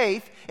this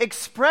faith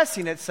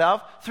expressing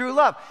itself through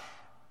love.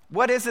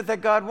 What is it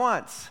that God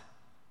wants?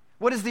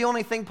 What is the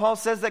only thing Paul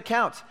says that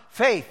counts?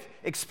 Faith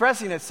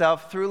expressing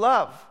itself through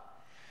love.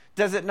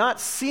 Does it not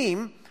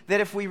seem that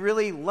if we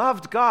really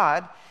loved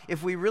God,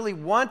 if we really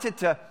wanted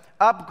to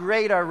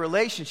upgrade our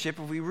relationship,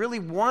 if we really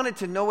wanted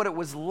to know what it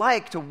was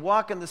like to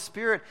walk in the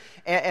Spirit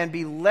and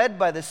be led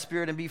by the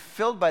Spirit and be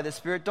filled by the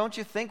Spirit, don't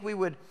you think we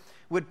would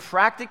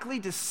practically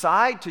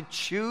decide to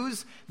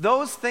choose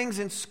those things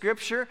in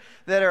Scripture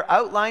that are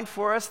outlined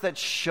for us that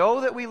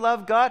show that we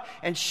love God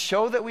and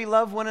show that we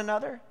love one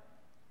another?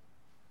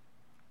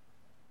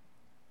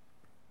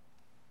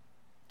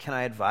 Can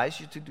I advise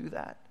you to do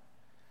that?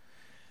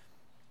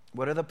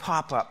 What are the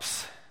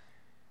pop-ups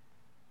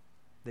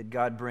that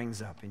God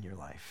brings up in your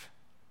life?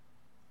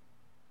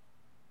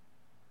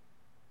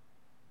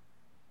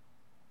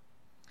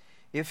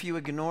 If you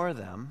ignore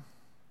them,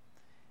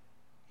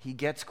 He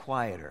gets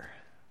quieter.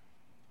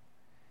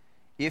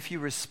 If you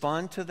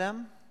respond to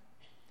them,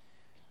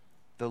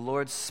 the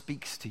Lord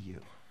speaks to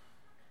you.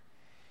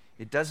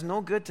 It does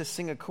no good to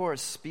sing a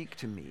chorus, "Speak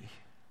to me.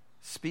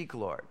 Speak,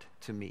 Lord,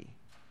 to me.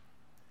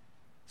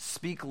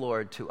 Speak,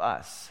 Lord, to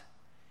us,"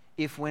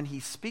 if when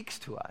He speaks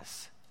to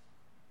us,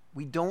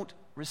 we don't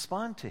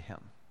respond to Him.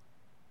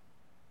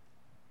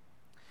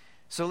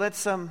 So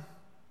let's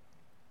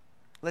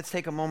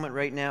take a moment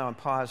right now and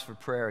pause for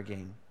prayer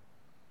again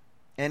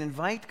and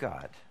invite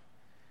God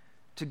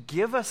to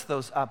give us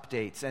those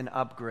updates and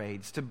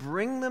upgrades, to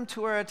bring them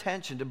to our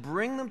attention, to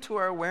bring them to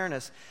our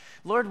awareness.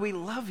 Lord, we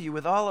love you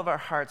with all of our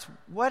hearts.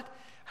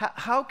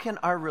 How can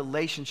our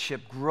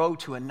relationship grow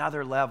to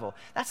another level?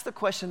 That's the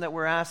question that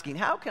we're asking.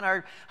 How can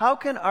our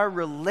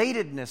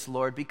relatedness,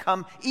 Lord,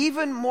 become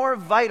even more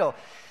vital?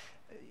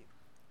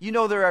 You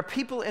know, there are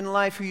people in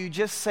life who you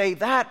just say,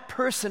 that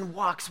person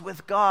walks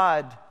with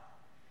God.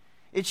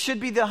 It should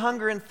be the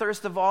hunger and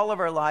thirst of all of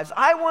our lives.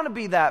 I want to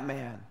be that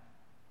man.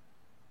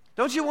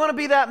 Don't you want to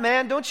be that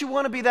man? Don't you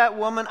want to be that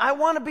woman? I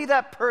want to be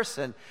that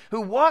person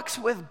who walks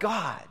with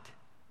God.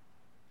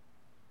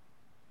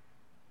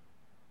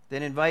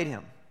 Then invite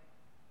him.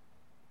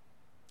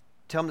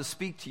 Tell him to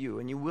speak to you,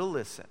 and you will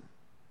listen.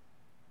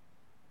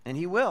 And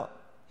he will.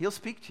 He'll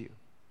speak to you.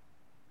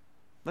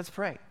 Let's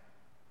pray.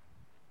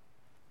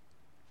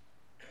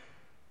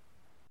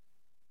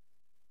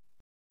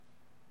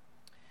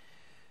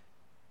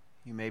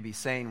 You may be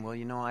saying, well,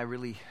 you know, I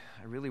really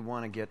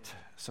want to get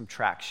some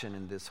traction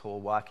in this whole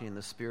walking in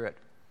the Spirit.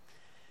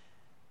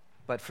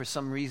 But for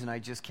some reason, I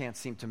just can't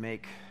seem to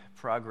make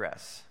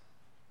progress.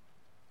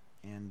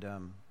 And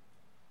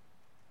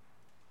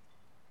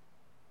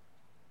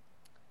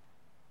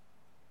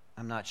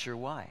I'm not sure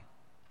why.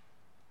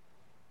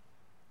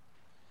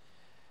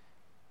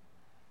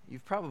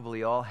 You've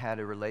probably all had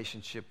a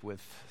relationship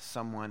with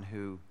someone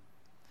who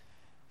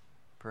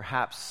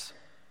perhaps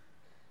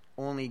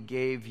only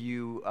gave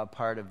you a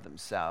part of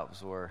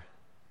themselves, or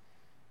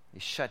they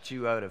shut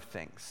you out of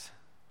things.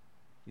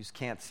 You just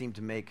can't seem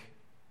to make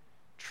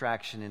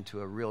traction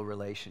into a real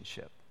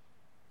relationship.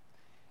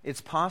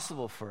 It's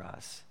possible for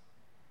us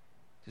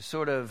to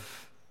sort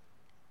of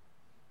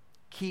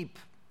keep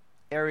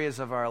areas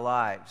of our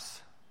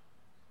lives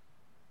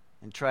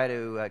and try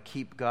to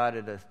keep God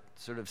at a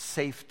sort of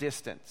safe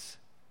distance.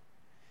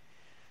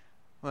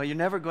 Well, you're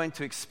never going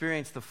to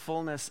experience the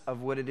fullness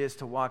of what it is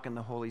to walk in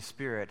the Holy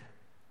Spirit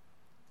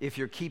if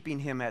you're keeping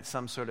him at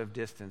some sort of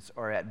distance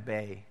or at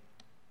bay.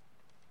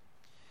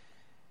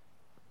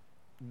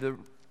 The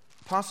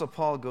Apostle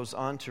Paul goes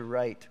on to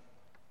write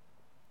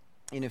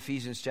in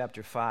Ephesians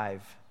chapter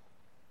 5,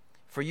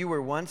 "For you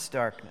were once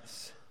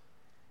darkness,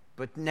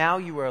 but now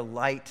you are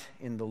light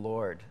in the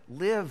Lord.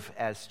 Live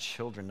as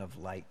children of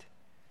light.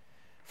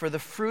 For the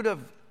fruit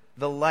of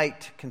the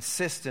light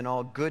consists in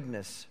all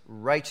goodness,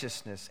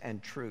 righteousness,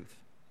 and truth.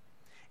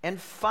 And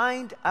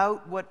find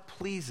out what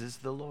pleases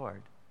the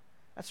Lord."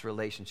 That's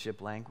relationship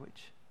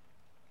language.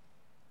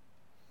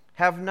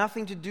 "Have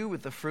nothing to do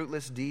with the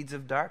fruitless deeds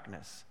of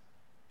darkness,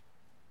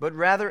 but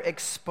rather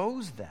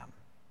expose them.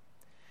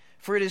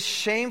 For it is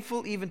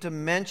shameful even to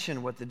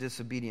mention what the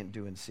disobedient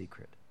do in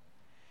secret.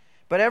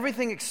 But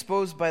everything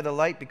exposed by the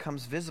light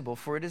becomes visible,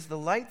 for it is the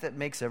light that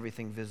makes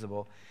everything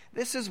visible.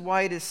 This is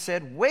why it is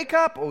said, 'Wake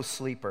up, O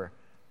sleeper,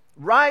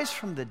 rise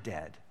from the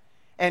dead,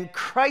 and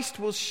Christ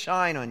will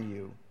shine on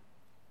you.'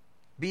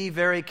 Be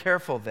very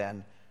careful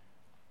then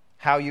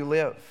how you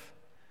live,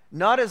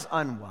 not as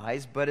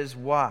unwise, but as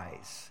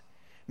wise,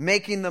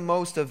 making the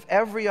most of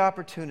every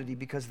opportunity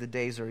because the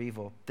days are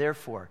evil.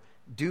 Therefore,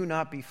 do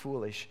not be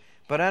foolish,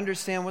 but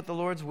understand what the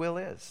Lord's will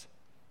is.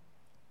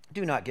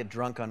 Do not get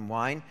drunk on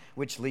wine,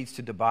 which leads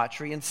to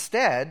debauchery.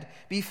 Instead,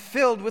 be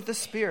filled with the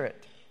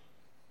Spirit.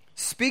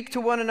 Speak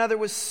to one another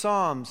with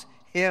psalms,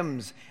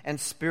 hymns, and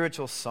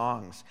spiritual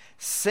songs.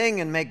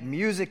 Sing and make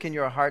music in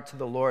your heart to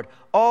the Lord,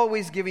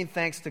 always giving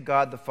thanks to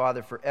God the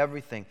Father for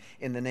everything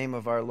in the name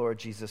of our Lord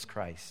Jesus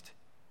Christ.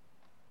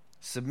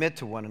 Submit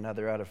to one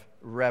another out of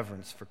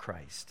reverence for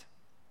Christ."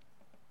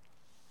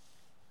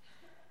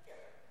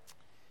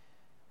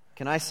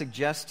 Can I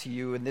suggest to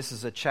you, and this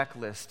is a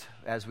checklist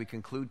as we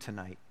conclude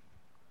tonight,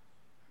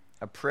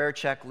 a prayer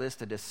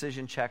checklist, a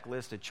decision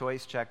checklist, a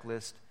choice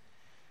checklist,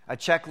 a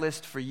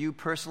checklist for you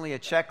personally, a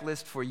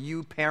checklist for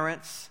you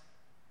parents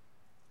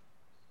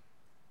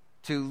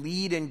to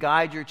lead and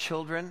guide your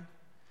children,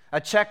 a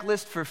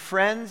checklist for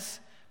friends,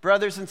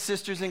 brothers and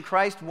sisters in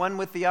Christ, one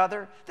with the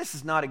other. This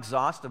is not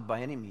exhaustive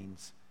by any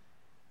means,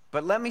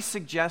 but let me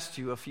suggest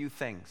to you a few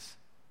things.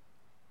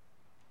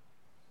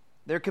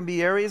 There can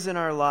be areas in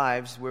our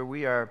lives where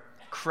we are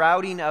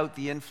crowding out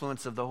the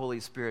influence of the Holy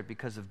Spirit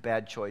because of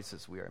bad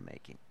choices we are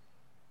making.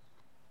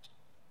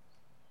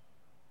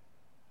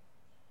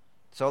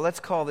 So let's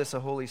call this a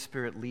Holy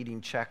Spirit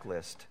leading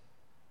checklist.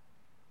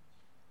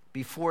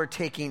 Before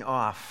taking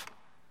off,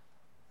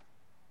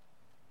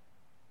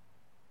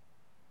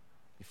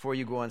 before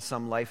you go on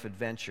some life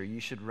adventure, you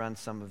should run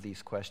some of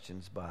these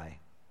questions by.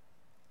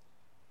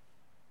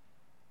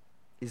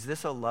 Is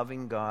this a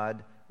loving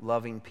God,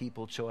 loving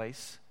people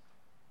choice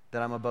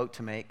that I'm about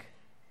to make?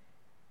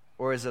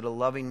 Or is it a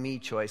loving me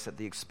choice at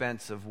the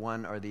expense of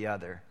one or the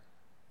other?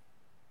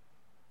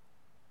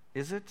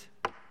 Is it?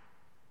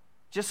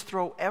 Just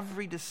throw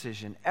every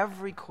decision,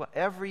 every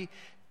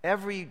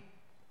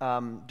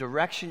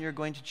direction you're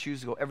going to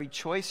choose to go, every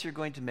choice you're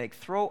going to make,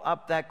 throw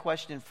up that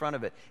question in front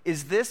of it.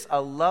 Is this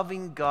a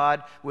loving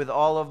God with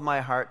all of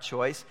my heart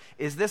choice?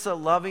 Is this a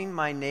loving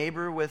my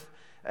neighbor with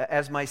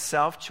as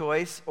myself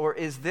choice? Or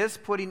is this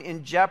putting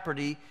in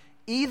jeopardy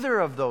either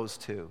of those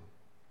two?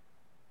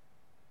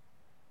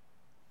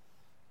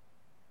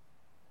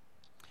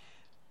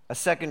 A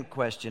second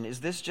question,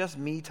 is this just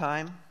me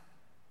time?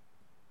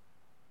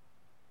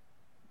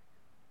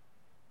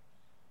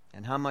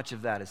 And how much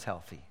of that is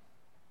healthy?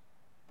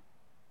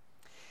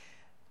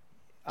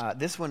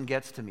 This one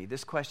gets to me.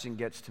 This question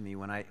gets to me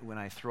when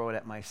I throw it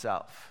at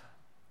myself.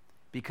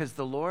 Because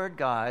the Lord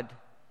God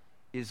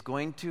is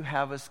going to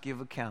have us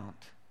give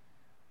account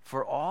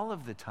for all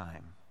of the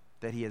time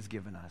that He has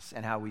given us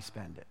and how we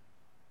spend it.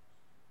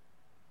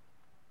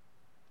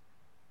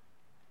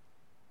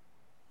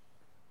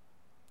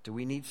 Do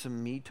we need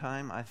some me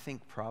time? I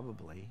think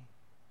probably.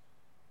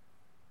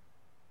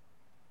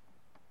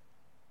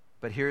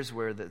 But here's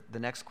where the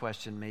next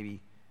question maybe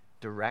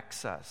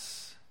directs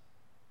us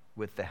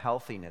with the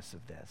healthiness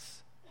of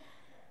this.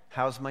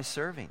 How's my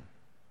serving?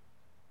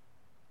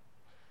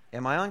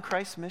 Am I on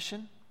Christ's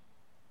mission?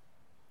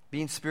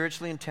 Being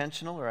spiritually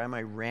intentional, or am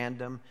I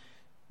random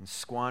and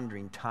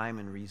squandering time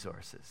and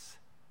resources?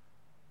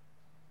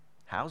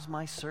 How's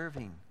my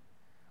serving?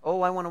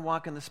 Oh, I want to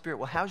walk in the Spirit.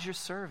 Well, how's your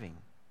serving?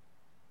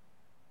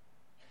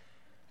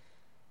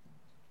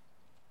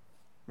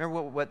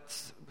 Remember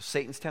what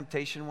Satan's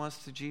temptation was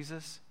to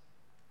Jesus?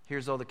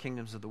 Here's all the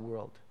kingdoms of the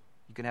world.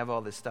 You can have all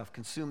this stuff.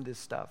 Consume this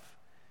stuff.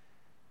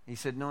 He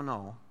said,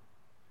 no.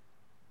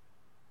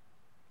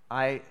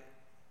 My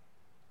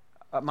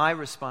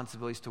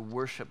responsibility is to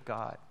worship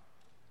God,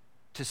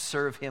 to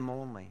serve Him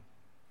only.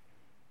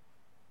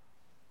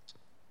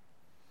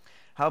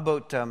 How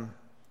about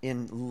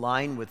in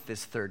line with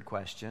this third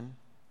question,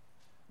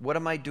 what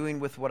am I doing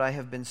with what I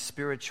have been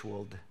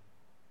spiritualed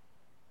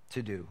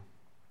to do?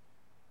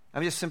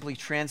 I'm just simply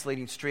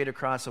translating straight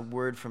across a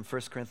word from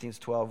 1 Corinthians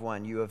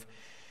 12:1. You have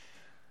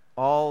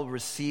all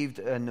received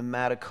a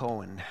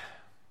pneumatikon,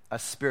 a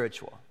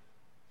spiritual.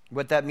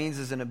 What that means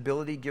is an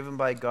ability given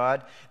by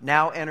God,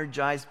 now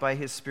energized by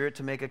His Spirit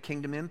to make a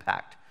kingdom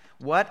impact.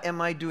 What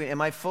am I doing? Am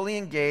I fully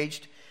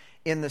engaged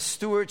in the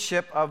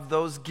stewardship of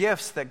those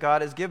gifts that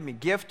God has given me?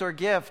 Gift or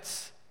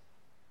gifts?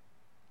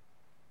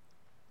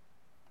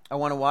 I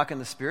want to walk in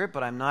the Spirit,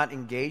 but I'm not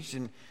engaged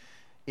in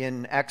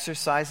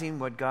exercising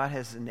what God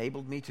has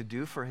enabled me to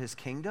do for His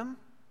kingdom?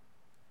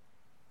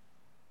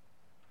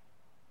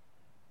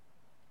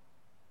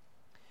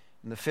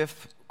 And the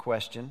fifth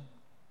question,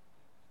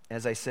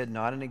 as I said,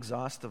 not an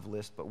exhaustive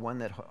list, but one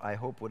that I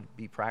hope would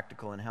be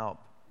practical and help.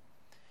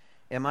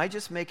 Am I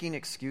just making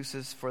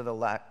excuses for the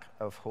lack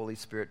of Holy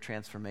Spirit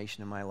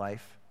transformation in my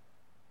life?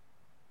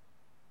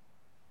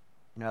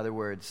 In other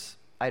words,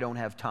 I don't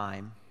have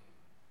time,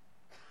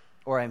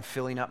 or I'm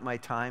filling up my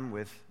time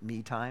with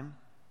me time.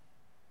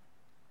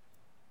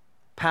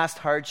 Past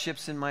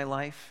hardships in my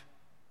life,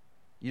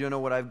 you don't know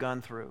what I've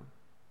gone through.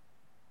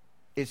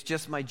 It's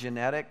just my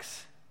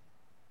genetics,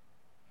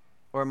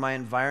 or my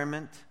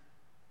environment,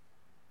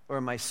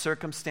 or my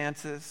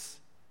circumstances,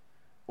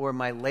 or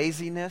my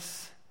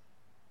laziness.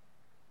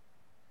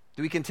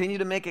 Do we continue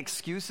to make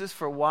excuses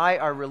for why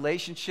our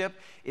relationship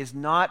is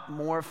not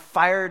more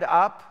fired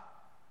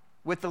up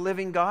with the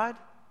living God?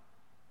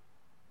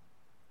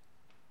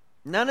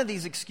 None of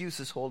these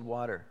excuses hold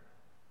water.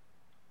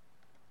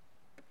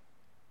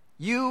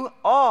 You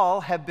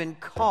all have been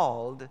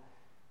called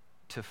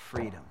to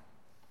freedom.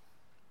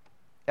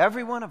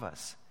 Every one of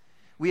us.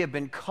 We have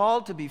been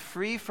called to be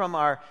free from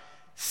our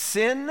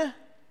sin,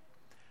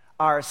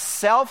 our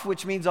self,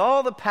 which means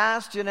all the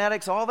past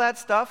genetics, all that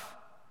stuff,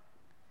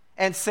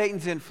 and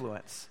Satan's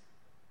influence.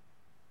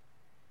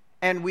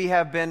 And we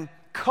have been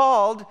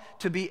called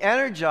to be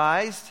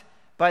energized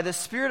by the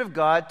Spirit of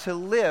God to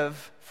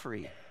live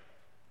free.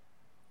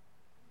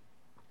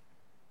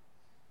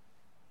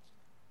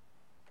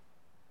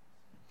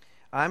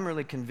 I'm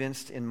really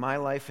convinced in my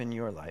life and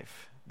your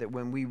life that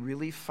when we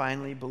really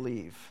finally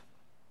believe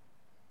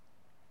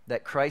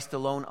that Christ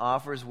alone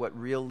offers what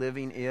real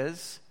living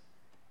is,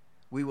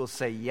 we will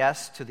say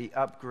yes to the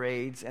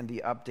upgrades and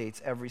the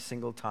updates every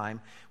single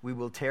time. We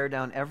will tear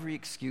down every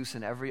excuse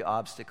and every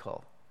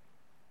obstacle,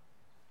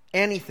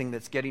 anything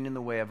that's getting in the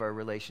way of our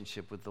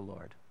relationship with the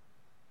Lord.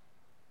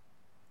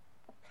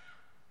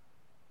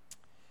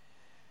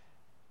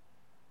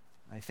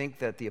 I think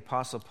that the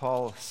Apostle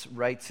Paul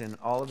writes in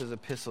all of his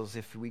epistles,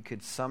 if we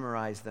could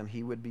summarize them,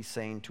 he would be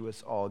saying to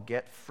us all,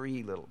 get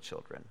free, little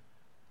children.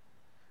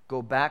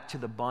 Go back to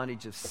the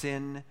bondage of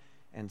sin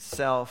and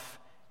self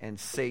and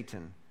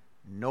Satan.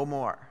 No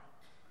more.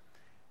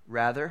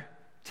 Rather,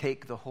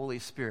 take the Holy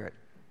Spirit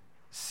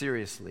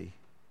seriously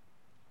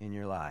in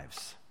your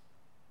lives.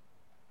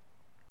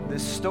 The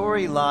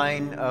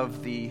storyline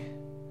of the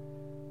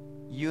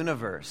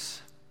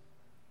universe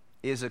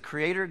is a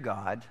creator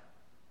God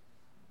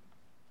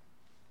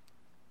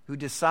who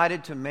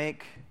decided to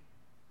make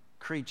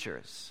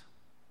creatures,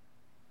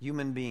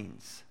 human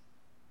beings,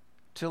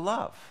 to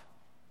love,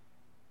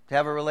 to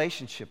have a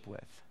relationship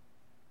with.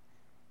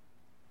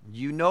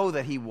 You know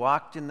that He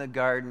walked in the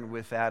garden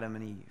with Adam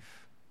and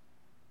Eve,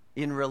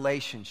 in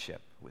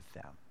relationship with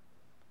them,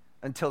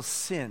 until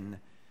sin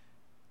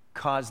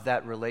caused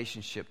that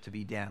relationship to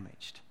be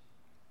damaged.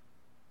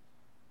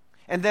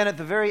 And then at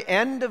the very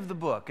end of the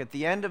book, at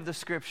the end of the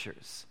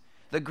Scriptures,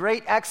 the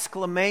great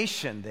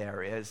exclamation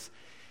there is,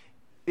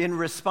 in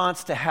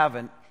response to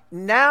heaven,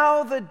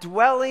 now the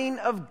dwelling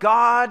of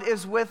God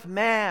is with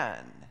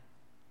man.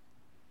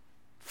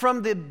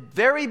 From the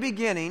very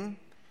beginning,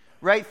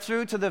 right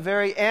through to the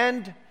very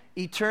end,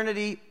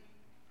 eternity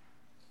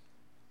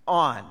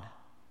on.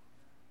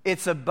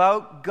 It's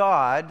about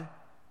God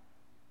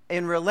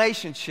in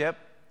relationship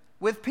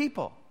with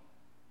people.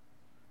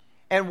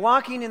 And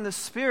walking in the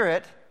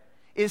Spirit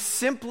is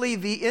simply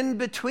the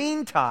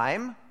in-between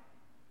time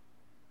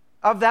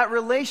of that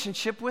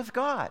relationship with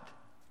God.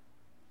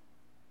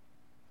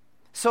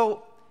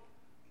 So,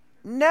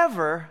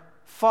 never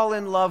fall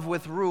in love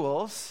with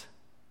rules.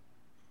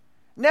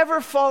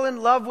 Never fall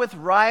in love with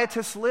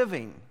riotous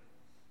living.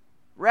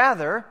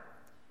 Rather,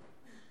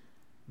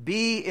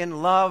 be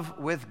in love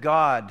with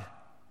God,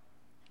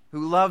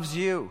 who loves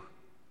you,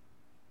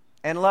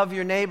 and love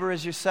your neighbor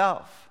as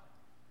yourself.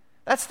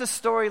 That's the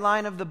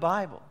storyline of the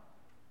Bible.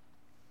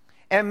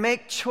 And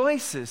make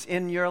choices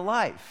in your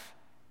life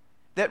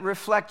that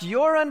reflect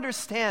your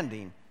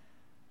understanding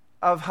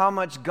of how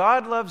much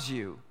God loves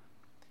you,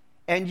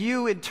 and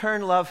you in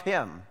turn love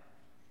Him.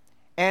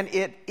 And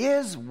it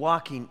is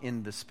walking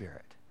in the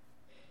Spirit.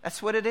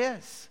 That's what it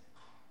is.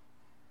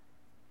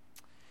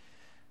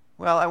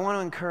 Well, I want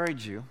to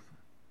encourage you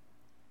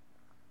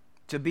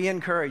to be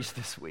encouraged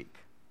this week,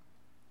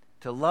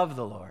 to love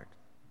the Lord,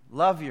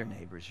 love your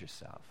neighbors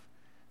yourself,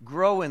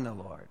 grow in the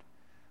Lord,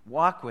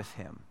 walk with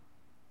Him,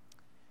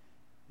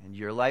 and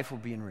your life will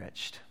be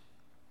enriched.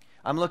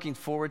 I'm looking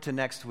forward to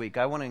next week.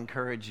 I want to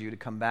encourage you to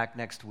come back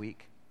next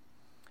week.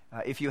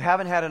 If you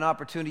haven't had an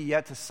opportunity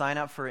yet to sign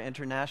up for an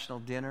international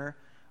dinner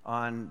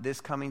on this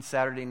coming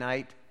Saturday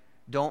night,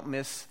 don't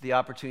miss the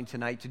opportunity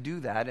tonight to do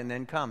that, and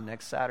then come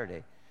next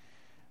Saturday.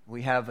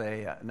 We have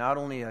not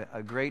only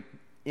a great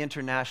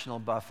international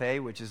buffet,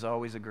 which is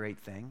always a great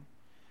thing,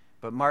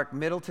 but Mark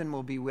Middleton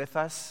will be with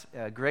us,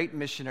 a great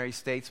missionary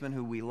statesman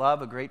who we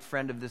love, a great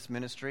friend of this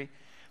ministry,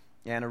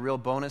 and a real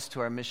bonus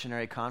to our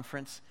missionary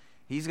conference.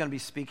 He's going to be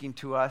speaking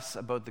to us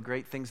about the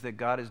great things that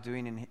God is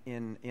doing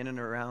in and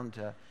around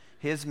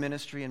his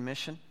ministry and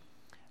mission.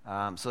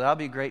 So that'll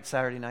be a great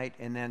Saturday night.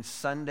 And then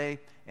Sunday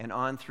and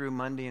on through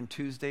Monday and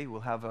Tuesday,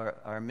 we'll have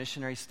our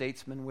missionary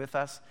statesman with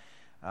us.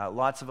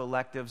 Lots of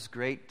electives,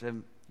 great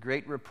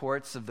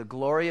reports of the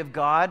glory of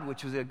God,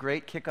 which was a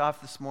great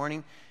kickoff this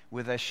morning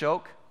with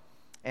Ashok.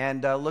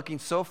 And looking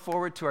so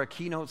forward to our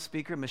keynote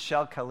speaker,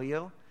 Michelle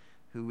Khalil,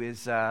 who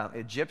is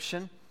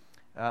Egyptian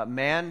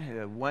man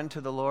who won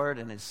to the Lord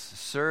and has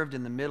served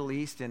in the Middle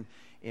East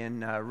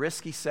in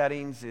risky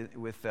settings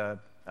with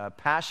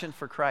passion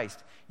for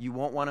Christ. You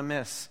won't want to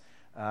miss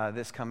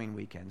this coming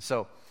weekend.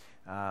 So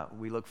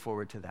we look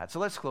forward to that. So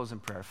let's close in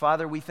prayer.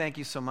 Father, we thank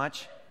you so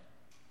much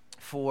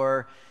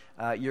for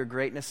your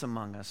greatness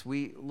among us.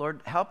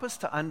 Lord, help us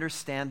to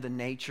understand the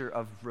nature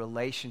of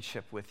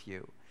relationship with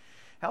you.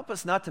 Help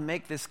us not to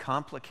make this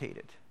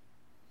complicated.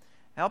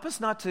 Help us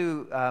not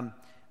to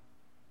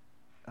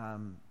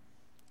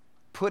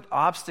put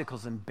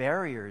obstacles and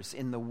barriers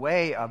in the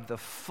way of the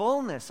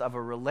fullness of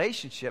a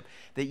relationship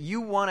that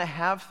you want to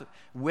have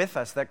with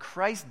us, that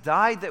Christ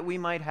died that we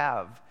might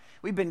have.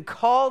 We've been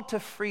called to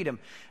freedom,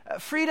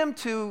 freedom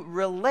to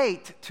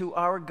relate to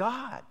our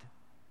God.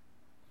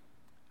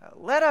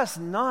 Let us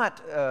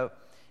not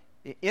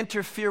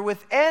interfere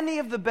with any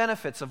of the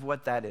benefits of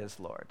what that is,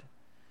 Lord.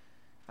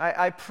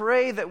 I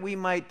pray that we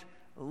might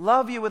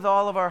love you with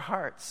all of our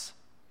hearts.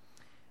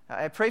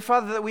 I pray,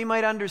 Father, that we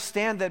might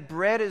understand that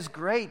bread is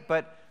great,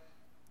 but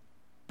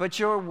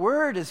your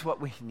word is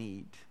what we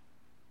need.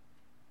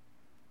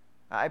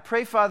 I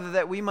pray, Father,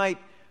 that we might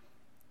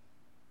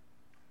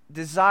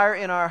desire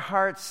in our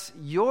hearts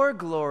your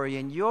glory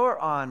and your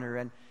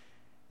honor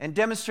and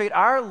demonstrate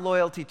our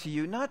loyalty to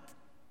you, not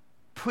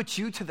put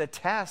you to the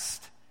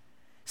test,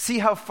 see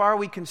how far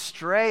we can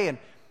stray and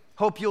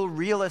hope you'll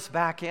reel us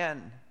back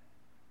in.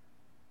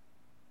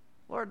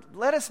 Lord,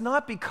 let us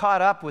not be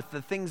caught up with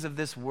the things of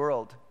this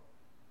world,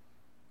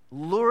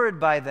 lured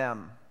by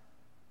them,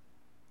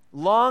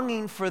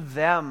 longing for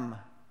them.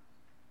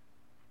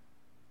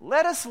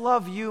 Let us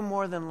love you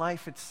more than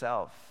life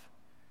itself.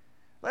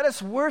 Let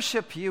us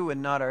worship you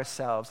and not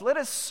ourselves. Let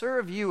us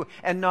serve you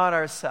and not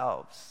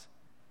ourselves.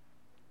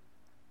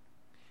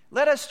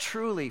 Let us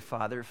truly,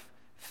 Father,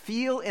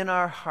 feel in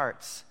our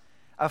hearts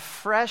a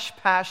fresh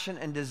passion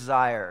and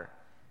desire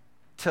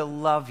to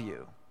love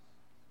you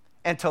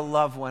and to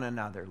love one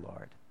another,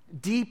 Lord,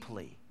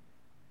 deeply.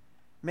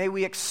 May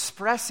we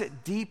express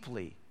it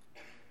deeply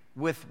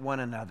with one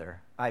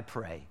another, I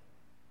pray.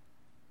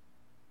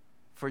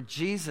 For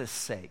Jesus'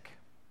 sake,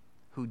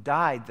 who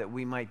died that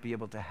we might be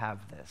able to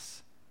have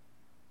this.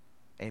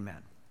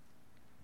 Amen.